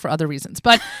unfriend me for other reasons.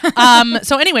 But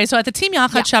so anyway, so at the Team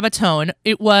Yachad Shabbaton,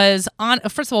 it was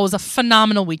first of all, it was a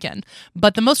phenomenal weekend.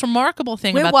 But the most remarkable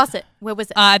thing Where about was it? Where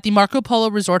was it? at the Marco Polo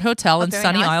Resort Hotel in very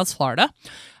Sunny nice. Isles, Florida.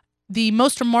 The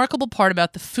most remarkable part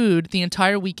about the food the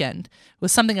entire weekend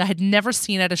was something I had never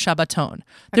seen at a Shabbaton.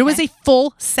 There was Okay. a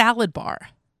full salad bar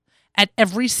at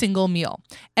every single meal.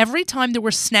 Every time there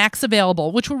were snacks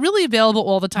available, which were really available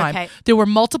all the time. Okay. There were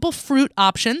multiple fruit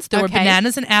options. There were Okay.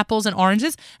 bananas and apples and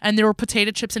oranges, and there were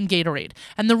potato chips and Gatorade.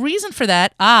 And the reason for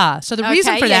that, the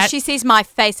reason for yeah, that, she sees my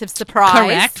face of surprise.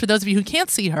 correct. For those of you who can't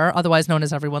see her, otherwise known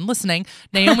as everyone listening,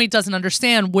 Naomi doesn't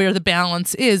understand where the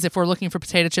balance is if we're looking for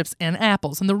potato chips and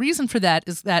apples. And the reason for that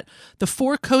is that the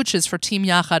 4 coaches for Team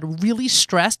Yachad really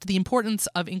stressed the importance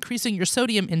of increasing your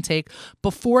sodium intake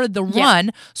before the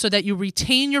run so that you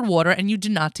retain your water and you do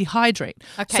not dehydrate.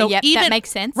 Okay, so yep, that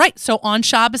makes sense. Right. So on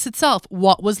Shabbos itself,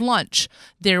 what was lunch?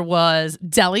 There was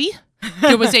deli.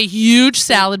 There was a huge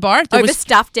salad bar. There was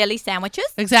Overstuffed deli sandwiches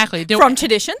exactly there from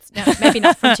Traditions. No, maybe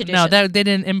not from Traditions. no, they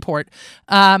didn't import.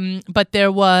 But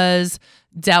there was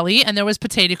deli, and there was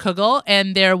potato kugel,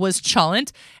 and there was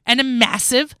cholent, and a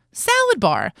massive salad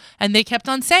bar. And they kept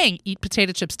on saying, eat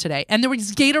potato chips today. And there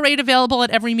was Gatorade available at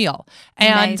every meal.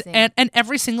 Amazing. And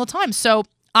every single time. So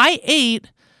I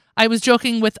was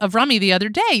joking with Avrami the other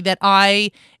day that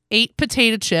I ate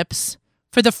potato chips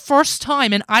for the first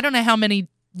time in I don't know how many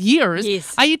years.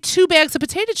 Yes. I ate 2 bags of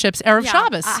potato chips Erev Yeah,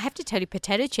 Shabbos. I have to tell you,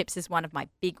 potato chips is one of my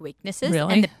big weaknesses.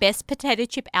 Really? And the best potato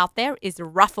chip out there is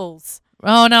Ruffles.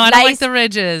 Oh no, I don't like Lay's- the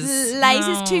ridges. Lay's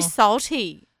is No. too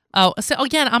salty. Oh, so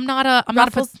again, I'm not a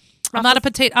Ruffles-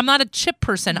 potato. I'm not a chip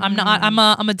person. I'm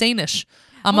a Danish.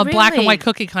 I'm Oh, a black and really? white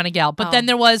cookie kind of gal. But then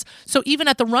there was even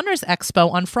at the Runners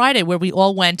Expo on Friday, where we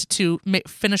all went to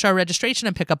finish our registration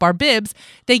and pick up our bibs,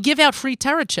 they give out free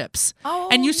Terra chips. Oh,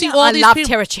 and you see yeah. all I these love people.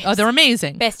 Terra chips. Oh, they're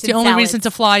amazing. Best it's in the only reason salads.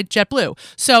 to fly JetBlue.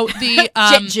 So the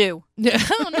Jet Jew.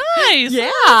 oh, nice. Yeah.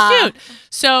 Oh, that's cute.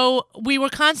 So we were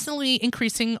constantly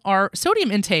increasing our sodium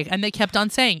intake, and they kept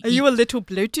on saying, Are you a little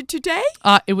bloated today?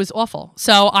 it was awful.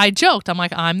 So I joked. I'm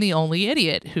like, I'm the only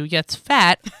idiot who gets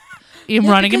fat in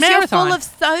running a because marathon. You're full of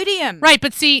sodium. Right,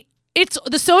 but see, it's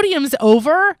the sodium's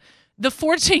over. The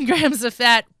 14 grams of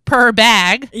fat per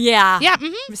bag. Yeah. Yeah,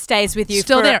 Stays with you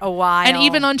still for there a while. And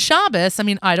even on Shabbos, I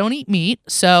mean, I don't eat meat,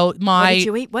 so What did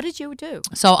you eat? What did you do?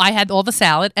 So I had all the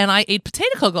salad and I ate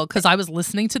potato kugel because I was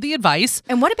listening to the advice.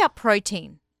 And what about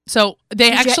protein? So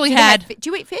they actually had. Do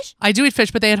you eat fish? I do eat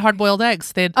fish, but they had hard-boiled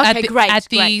eggs. They had Okay, great, at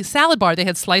the great. salad bar. They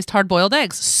had sliced hard-boiled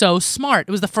eggs. So smart.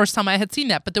 It was the first time I had seen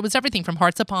that. But there was everything from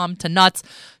hearts of palm to nuts.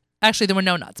 Actually, there were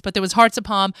no nuts, but there was hearts of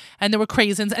palm and there were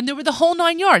craisins and there were the whole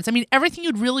 9 yards. I mean, everything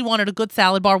you'd really want at a good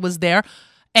salad bar was there.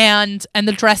 And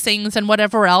the dressings and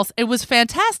whatever else. It was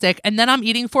fantastic. And then I'm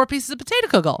eating 4 pieces of potato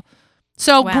kugel.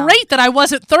 So Wow. great that I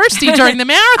wasn't thirsty during the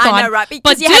marathon. I know, right? Because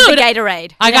But you dude, had the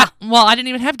Gatorade. I didn't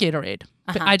even have Gatorade.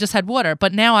 Uh-huh. I just had water.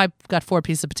 But now I've got 4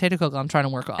 pieces of potato kugel I'm trying to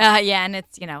work off. Yeah, and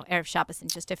it's, Erev Shabbos in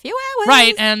just a few hours.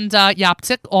 Right, and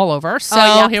Yaptik all over.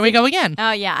 So here we Yaptik. go again.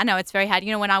 Oh, yeah, I know. It's very hard.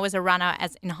 When I was a runner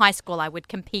in high school, I would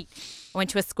compete. I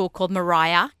went to a school called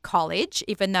Moriah College,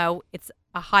 even though it's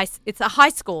a high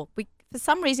school. For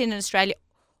some reason in Australia,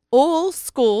 all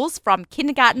schools from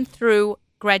kindergarten through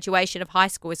graduation of high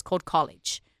school is called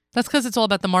college. That's because it's all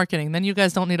about the marketing. Then you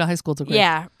guys don't need a high school degree.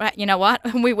 Yeah, right. You know what?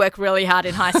 We work really hard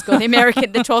in high school. The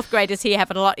 12th graders here have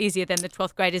it a lot easier than the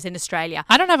 12th graders in Australia.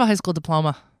 I don't have a high school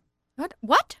diploma.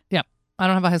 What? Yeah, I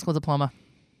don't have a high school diploma.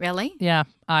 Really? Yeah,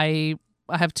 I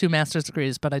have 2 master's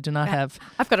degrees, but I do not have.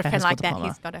 I've got a high friend school like that. diploma.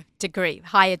 He's got a degree,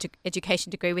 higher education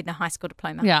degree with a high school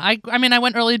diploma. Yeah, I mean, I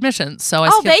went early admissions, so I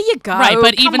Oh, skipped- there you go. Right,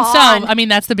 but Come even on. so, I mean,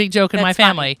 that's the big joke in my That's funny.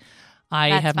 family. I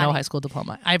That's have no funny. high school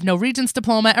diploma. I have no Regents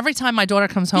diploma. Every time my daughter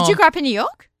comes home, Did you grow up in New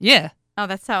York? yeah. Oh,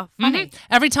 that's so funny.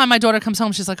 Every time my daughter comes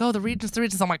home, she's like, "Oh, the Regents, the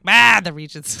Regents." I'm like, the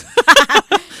Regents."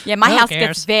 Yeah, my Who house cares?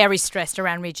 gets very stressed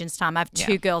around Regents time. I have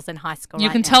 2 girls in high school. You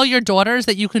right can now. tell your daughters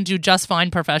that you can do just fine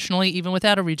professionally, even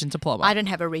without a Regents diploma. I don't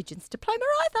have a Regents diploma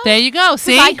either. There you go. 'Cause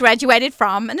See, I graduated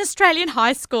from an Australian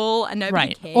high school and nobody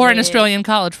right, cared. or an Australian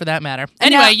college for that matter.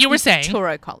 And Anyway, now you were saying.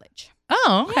 Truro College.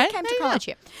 Oh, okay. Yeah, I came There to you go. college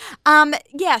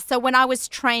here. So when I was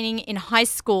training in high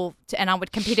school, and I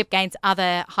would compete against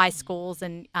other high schools,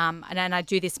 and then I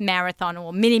do this marathon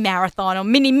or mini marathon or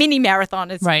mini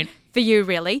marathon is Right. for you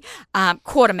really,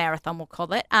 quarter marathon we'll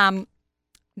call it.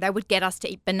 They would get us to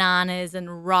eat bananas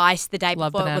and rice the day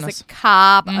Love before. It was bananas. a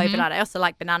carb overload. I also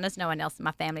like bananas. No one else in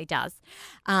my family does.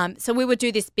 So we would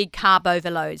do this big carb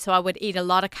overload. So I would eat a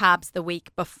lot of carbs the week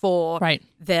before Right.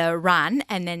 the run.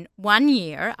 And then one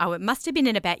year, must have been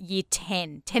in about year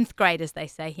 10th grade, as they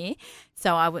say here.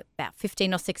 So I was about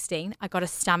 15 or 16. I got a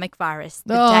stomach virus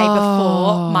the day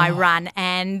before my run.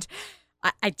 And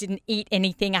I didn't eat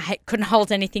anything. I couldn't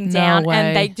hold anything down. way.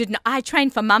 And they didn't. I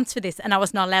trained for months for this and I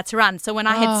was not allowed to run. So when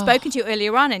I had spoken to you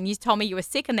earlier on and you told me you were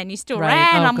sick and then you still Right.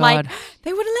 ran, Oh, I'm like, God.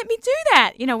 they wouldn't let me do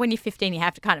that. When you're 15, you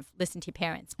have to kind of listen to your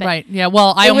parents. But Right. Yeah.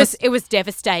 Well, it was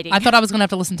devastating. I thought I was going to have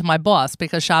to listen to my boss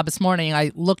because Shabbos morning I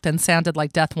looked and sounded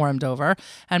like death warmed over,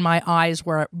 and my eyes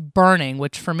were burning,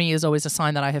 which for me is always a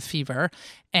sign that I have fever.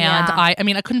 And Yeah. I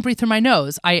mean, I couldn't breathe through my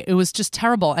nose. It was just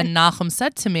terrible. And Nachum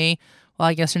said to me, "Well,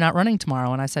 I guess you're not running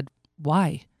tomorrow." And I said,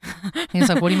 "Why?" And he's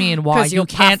like, "What do you mean? Why? 'Cause you'll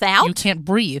pass out? You can't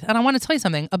breathe." And I want to tell you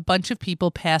something. A bunch of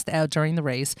people passed out during the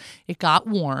race. It got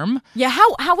warm. Yeah,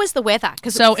 how was the weather?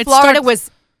 Because So it Florida starts-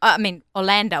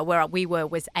 Orlando, where we were,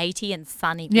 was 80 and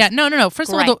sunny. It was Yeah, no. First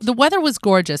of all, great. the weather was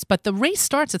gorgeous, but the race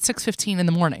starts at 6:15 in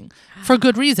the morning for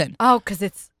good reason. Oh, because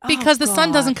it's Because the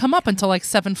sun doesn't come up until like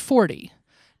 7:40.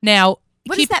 Now,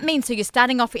 What does that mean? So you're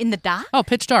starting off in the dark? Oh,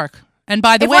 pitch dark. And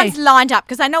by the Everyone's way, lined up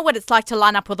because I know what it's like to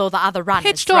line up with all the other runners.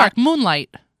 pitch dark, right? moonlight.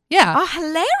 Yeah. Oh,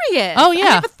 hilarious! Oh, yeah. I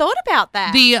never thought about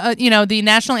that. The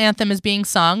national anthem is being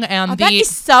sung, and that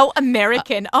is so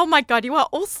American. Oh my God, you are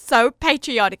all so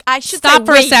patriotic. I should Stop say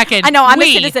for a we. second. I know I'm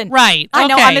We. a citizen. Right. I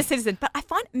know I'm Okay. a citizen, but I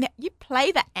find you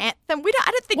play the anthem.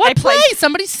 I don't think what they play? play.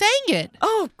 Somebody sang it,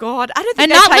 Oh God, I don't think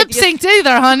and they not played lip synced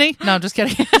either, honey. No, just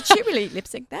kidding. Did she really lip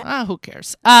sync that? Who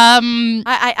cares?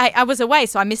 I was away,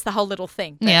 so I missed the whole little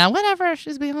thing. But Yeah, whatever.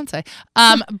 She's Beyonce.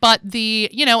 But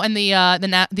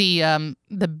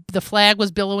the flag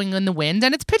was billowing in the wind,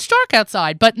 and it's pitch dark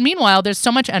outside. But meanwhile, there's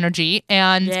so much energy,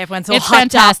 and Yeah, everyone's all it's hyped up,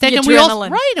 fantastic. the And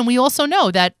adrenaline. we also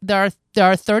know that there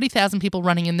are 30,000 people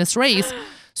running in this race.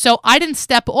 So I didn't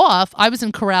step off. I was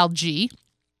in Corral G.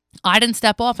 I didn't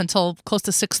step off until close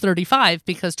to 6:35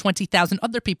 because 20,000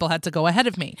 other people had to go ahead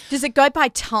of me. Does it go by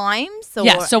times? Or?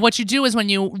 Yeah, so what you do is when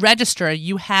you register,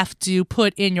 you have to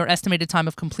put in your estimated time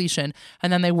of completion,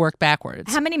 and then they work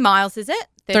backwards. How many miles is it?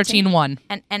 13.1.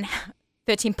 And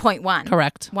 13.1.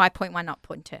 Correct. Why 0.1, not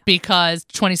 0.2? Because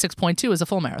 26.2 is a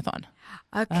full marathon.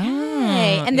 Okay.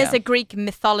 And there's yeah. a Greek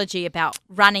mythology about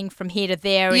running from here to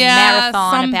there in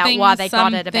marathon, about why they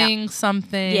got it, about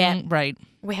something. Yeah. Right.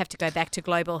 we have to go back to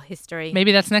global history.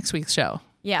 Maybe that's next week's show.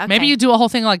 Yeah, okay. Maybe you do a whole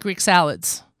thing like Greek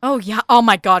salads. Oh, yeah. Oh,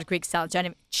 my God, Greek salad. Don't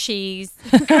even, cheese,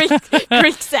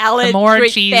 Greek salad. The more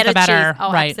Greek cheese, feta the better. Cheese.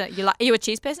 Oh, Right. absolutely. Are you a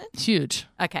cheese person? Huge.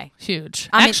 Okay. Huge.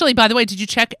 I mean- Actually, by the way, did you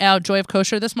check out Joy of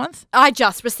Kosher this month? I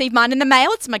just received mine in the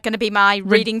mail. It's going to be my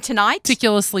reading tonight.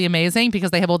 Ridiculously amazing because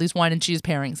they have all these wine and cheese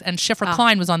pairings. And Schiffer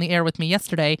Klein was on the air with me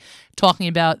yesterday talking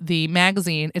about the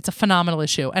magazine. It's a phenomenal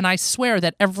issue. And I swear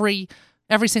that every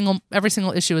single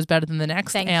issue is better than the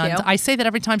next. Thank and you. I say that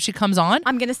every time she comes on.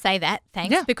 I'm going to say that,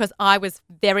 thanks, Yeah. because I was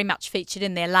very much featured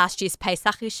in their last year's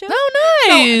Pesach issue. Oh,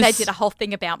 So nice. they did a whole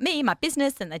thing about me, my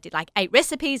business, and they did like 8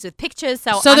 recipes with pictures.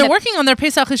 So they're working on their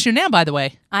Pesach issue now, by the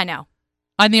way. I know.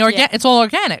 On the It's all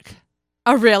organic.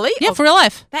 Oh, really? Yeah, Oh, for real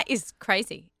life. that is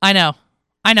crazy. I know.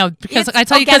 Because It's I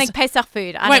tell you, organic Pesach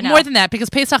food. I right, don't know. more than that, because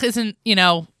Pesach isn't,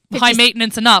 high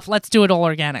maintenance enough. Let's do it all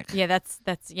organic. Yeah,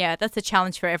 that's a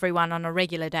challenge for everyone on a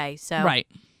regular day. So Right.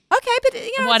 Okay, but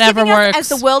it's Whatever giving us- works. as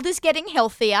the world is getting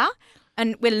healthier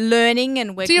and we're learning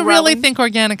and we're Do you growing, really think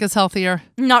organic is healthier?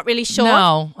 Not really sure.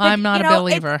 No, But, I'm not a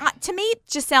believer. To me, it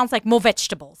just sounds like more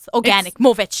vegetables. Organic,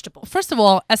 more vegetables. First of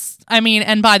all,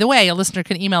 and by the way, a listener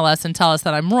can email us and tell us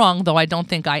that I'm wrong, though I don't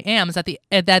think I am, is that the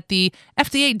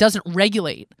FDA doesn't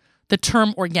regulate the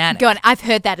term organic. Go on, I've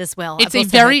heard that as well. It's I've a also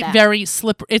very, heard that. very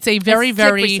slippery. It's a very,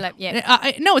 slippery very. slope,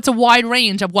 yeah. No, it's a wide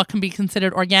range of what can be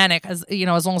considered organic. As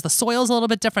as long as the soil's a little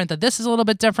bit different, that this is a little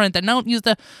bit different, that don't use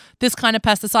this kind of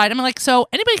pesticide. So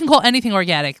anybody can call anything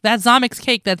organic. That Zomix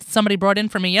cake that somebody brought in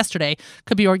for me yesterday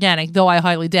could be organic, though I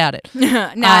highly doubt it. No,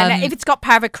 if it's got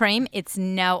parva cream, it's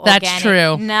no organic. That's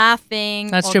true. Nothing.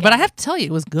 That's organic. true, but I have to tell you,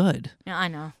 it was good. Yeah, I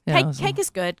know. Yeah, Cake is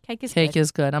good. Cake is Cake good.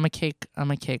 is good. I'm a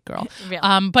cake girl. Really?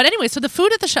 But anyway, so the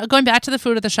food at the going back to the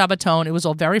food at the Shabbaton, it was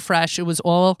all very fresh. It was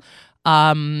all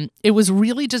it was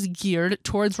really just geared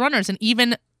towards runners, and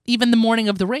even the morning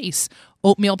of the race,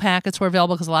 oatmeal packets were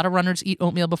available because a lot of runners eat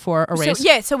oatmeal before a race.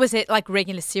 So was it like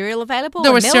regular cereal available?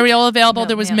 There or was milk? cereal available. No,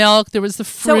 there was milk. milk. There was the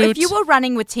fruit. So if you were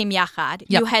running with Team Yachad,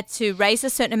 Yep. you had to raise a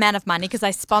certain amount of money because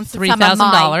I sponsored some of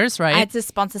 $3,000, right? I had to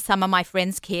sponsor some of my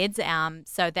friends' kids.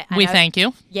 So that I we know- thank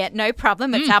you. Yeah, no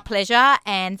problem. It's our pleasure.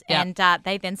 And Yeah. and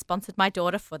they then sponsored my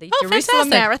daughter for the Oh, Jerusalem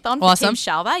fantastic. Marathon for Awesome. Team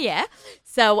Shalva. Yeah.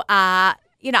 So I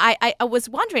was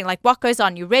wondering, like, what goes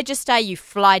on? You register, you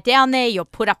fly down there, you're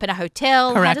put up in a hotel.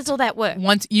 How Correct. does all that work?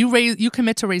 Once you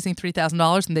commit to raising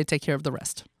 $3,000, and they take care of the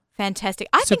rest. Fantastic.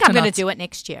 I Soup think to I'm going to nuts. do it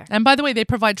next year. And by the way, they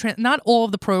provide not all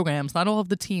of the programs, not all of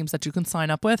the teams that you can sign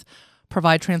up with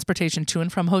provide transportation to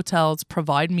and from hotels,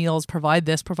 provide meals, provide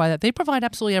this, provide that. They provide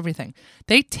absolutely everything.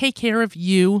 They take care of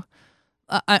you.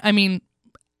 I'm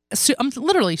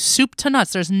literally soup to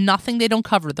nuts. There's nothing they don't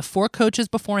cover. The 4 coaches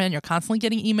beforehand, you're constantly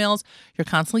getting emails. You're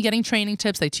constantly getting training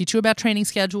tips. They teach you about training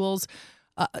schedules.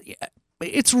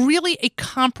 It's really a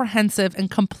comprehensive and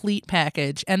complete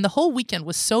package. And the whole weekend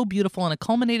was so beautiful, and it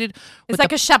culminated It's with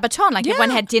like a Shabbaton, like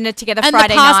everyone had dinner together and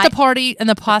Friday the pasta night. party and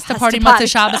the pasta party party. Motzei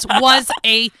Shabbos was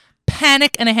a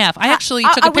panic and a half. I actually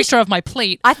I took a wish- picture of my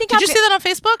plate. I think Did I'm you go- see that on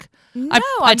Facebook? No,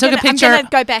 I took a picture. I'm going to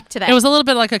go back to that. It was a little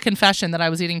bit like a confession that I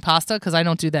was eating pasta because I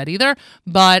don't do that either.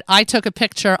 But I took a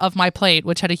picture of my plate,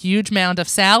 which had a huge mound of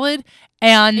salad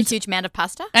and a huge amount of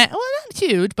pasta. well, not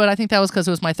huge, but I think that was because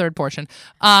it was my third portion.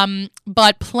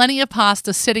 But plenty of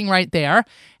pasta sitting right there.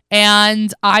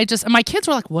 And my kids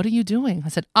were like, "What are you doing?" I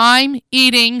said, "I'm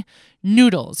eating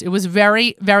noodles." It was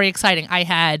very, very exciting. I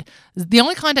had the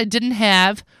only kind I didn't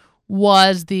have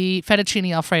was the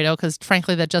fettuccine Alfredo because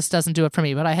frankly that just doesn't do it for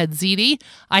me. But I had ziti,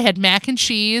 I had mac and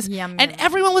cheese, Yum, and yum.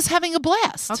 everyone was having a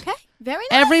blast. Okay, very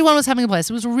nice. Everyone was having a blast.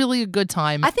 It was really a good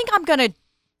time. I think I'm going to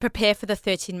prepare for the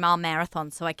 13-mile marathon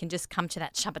so I can just come to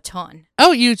that Shabbaton.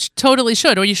 Oh, you totally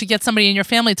should, or you should get somebody in your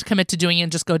family to commit to doing it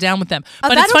and just go down with them. Oh,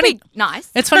 But that'll it's funny. be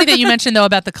nice. It's funny that you mentioned though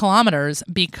about the kilometers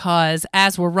because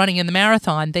as we're running in the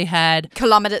marathon, they had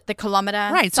the kilometer.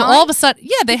 right. So sign. all of a sudden,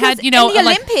 yeah, they had Because in the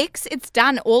like, Olympics, it's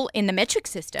done all in the metric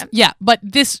system. yeah, but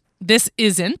this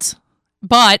isn't.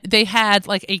 But they had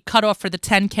like a cutoff for the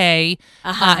 10K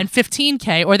and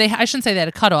 15K, or I shouldn't say they had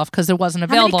a cutoff because it wasn't How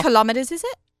available. many kilometers is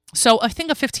it? So I think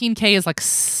a 15K is like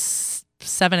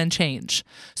 7 and change.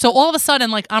 So all of a sudden,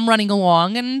 like I'm running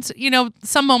along, and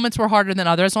some moments were harder than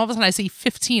others. And all of a sudden, I see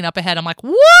 15 up ahead. I'm like,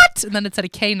 what? And then it said a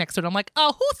K next to it. I'm like,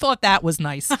 oh, who thought that was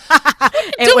nice?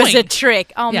 It was a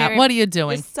trick. Oh, Yeah, Miriam, what are you it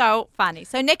doing? was so funny.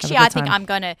 So next Have a year, I good think time. I'm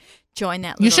going to join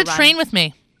that little You should run. train with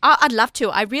me. I'd love to.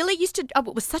 I really used to. I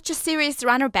was such a serious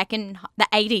runner back in the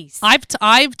 80s.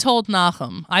 I've told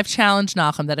Nachum, I've challenged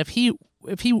Nachum that if he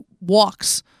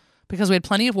walks, because we had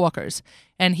plenty of walkers,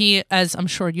 and he, as I'm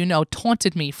sure you know,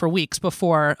 taunted me for weeks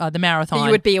before the marathon.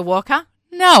 You would be a walker?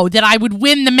 No, that I would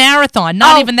win the marathon,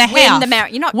 not even the win half.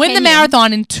 the You're not win the Kenyan.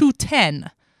 marathon in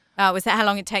 2:10. Was that how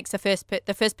long it takes the first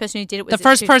person who did it? Was The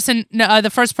first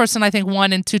person, I think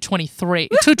won in 2:23,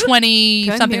 2:20,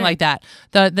 Go something Mary. like that.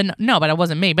 No, but it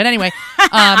wasn't me. But anyway,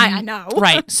 I know.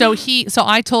 right. So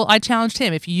I challenged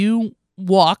him, if you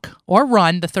walk or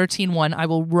run the 13-1, I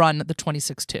will run the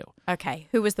 26-2. Okay,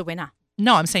 who was the winner?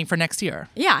 No, I'm saying for next year.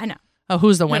 Yeah, I know. Oh,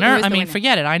 who's the winner? who's the I mean, winner?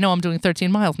 forget it. I know I'm doing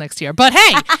 13 miles next year. But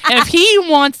hey, if he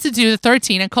wants to do the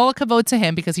 13, and kol hakavod to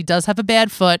him, because he does have a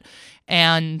bad foot,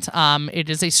 and it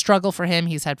is a struggle for him.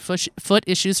 He's had foot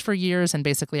issues for years, and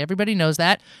basically everybody knows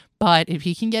that. But if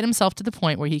he can get himself to the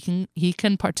point where he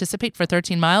can participate for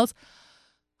 13 miles,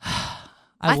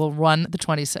 I will run the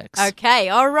 26. Okay,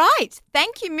 all right.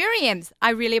 Thank you, Miriam.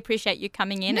 I really appreciate you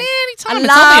coming in. Man, I anytime. love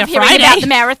It's only a hearing about Friday. the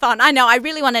marathon. I know. I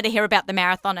really wanted to hear about the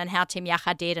marathon and how Team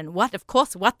Yacha did and what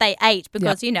they ate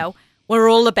because, we're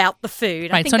all about the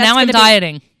food. I Right, think so that's now I'm gonna be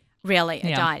dieting. Really, a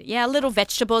Yeah. diet. Yeah, little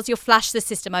vegetables. You'll flush the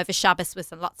system over Shabbos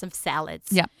with lots of salads.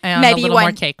 Yeah, and Maybe a you little more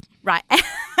won't- cake. Right.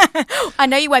 I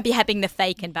know you won't be having the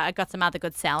fakin, but I got some other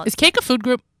good salads. Is cake a food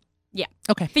group? Yeah.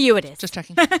 Okay, For you it is. just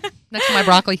checking. Next to my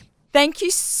broccoli. Thank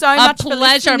you so much for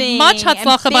pleasure. listening. Much and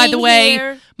hatzlacha, by the being way.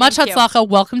 here. Much Thank you. hatzlacha.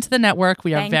 Welcome to the network.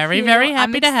 We are Thank very, you. very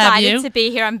happy to have I'm you. excited to be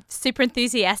here. I'm super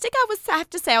enthusiastic. I have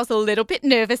to say I was a little bit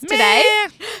nervous today,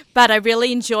 but I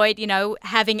really enjoyed,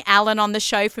 having Alan on the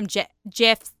show from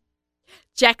Jack's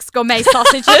Gourmet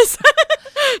Sausages.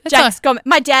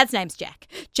 My dad's name's Jack.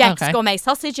 Jack's Okay. Gourmet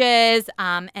Sausages.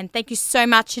 And thank you so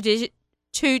much to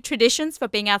Traditions for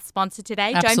being our sponsor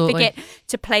today. Absolutely. Don't forget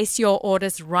to place your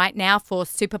orders right now for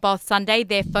Super Bowl Sunday.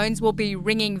 Their phones will be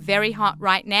ringing very hot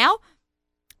right now.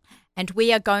 And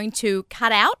we are going to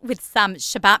cut out with some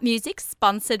Shabbat music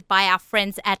sponsored by our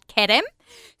friends at Kerem.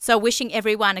 So wishing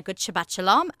everyone a good Shabbat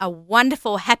Shalom, a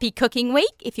wonderful, happy cooking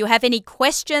week. If you have any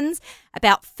questions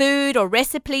about food or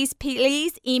recipes,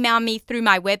 please email me through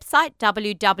my website,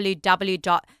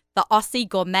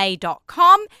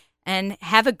 www.theaussiegourmet.com. And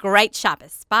have a great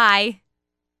Shabbos. Bye.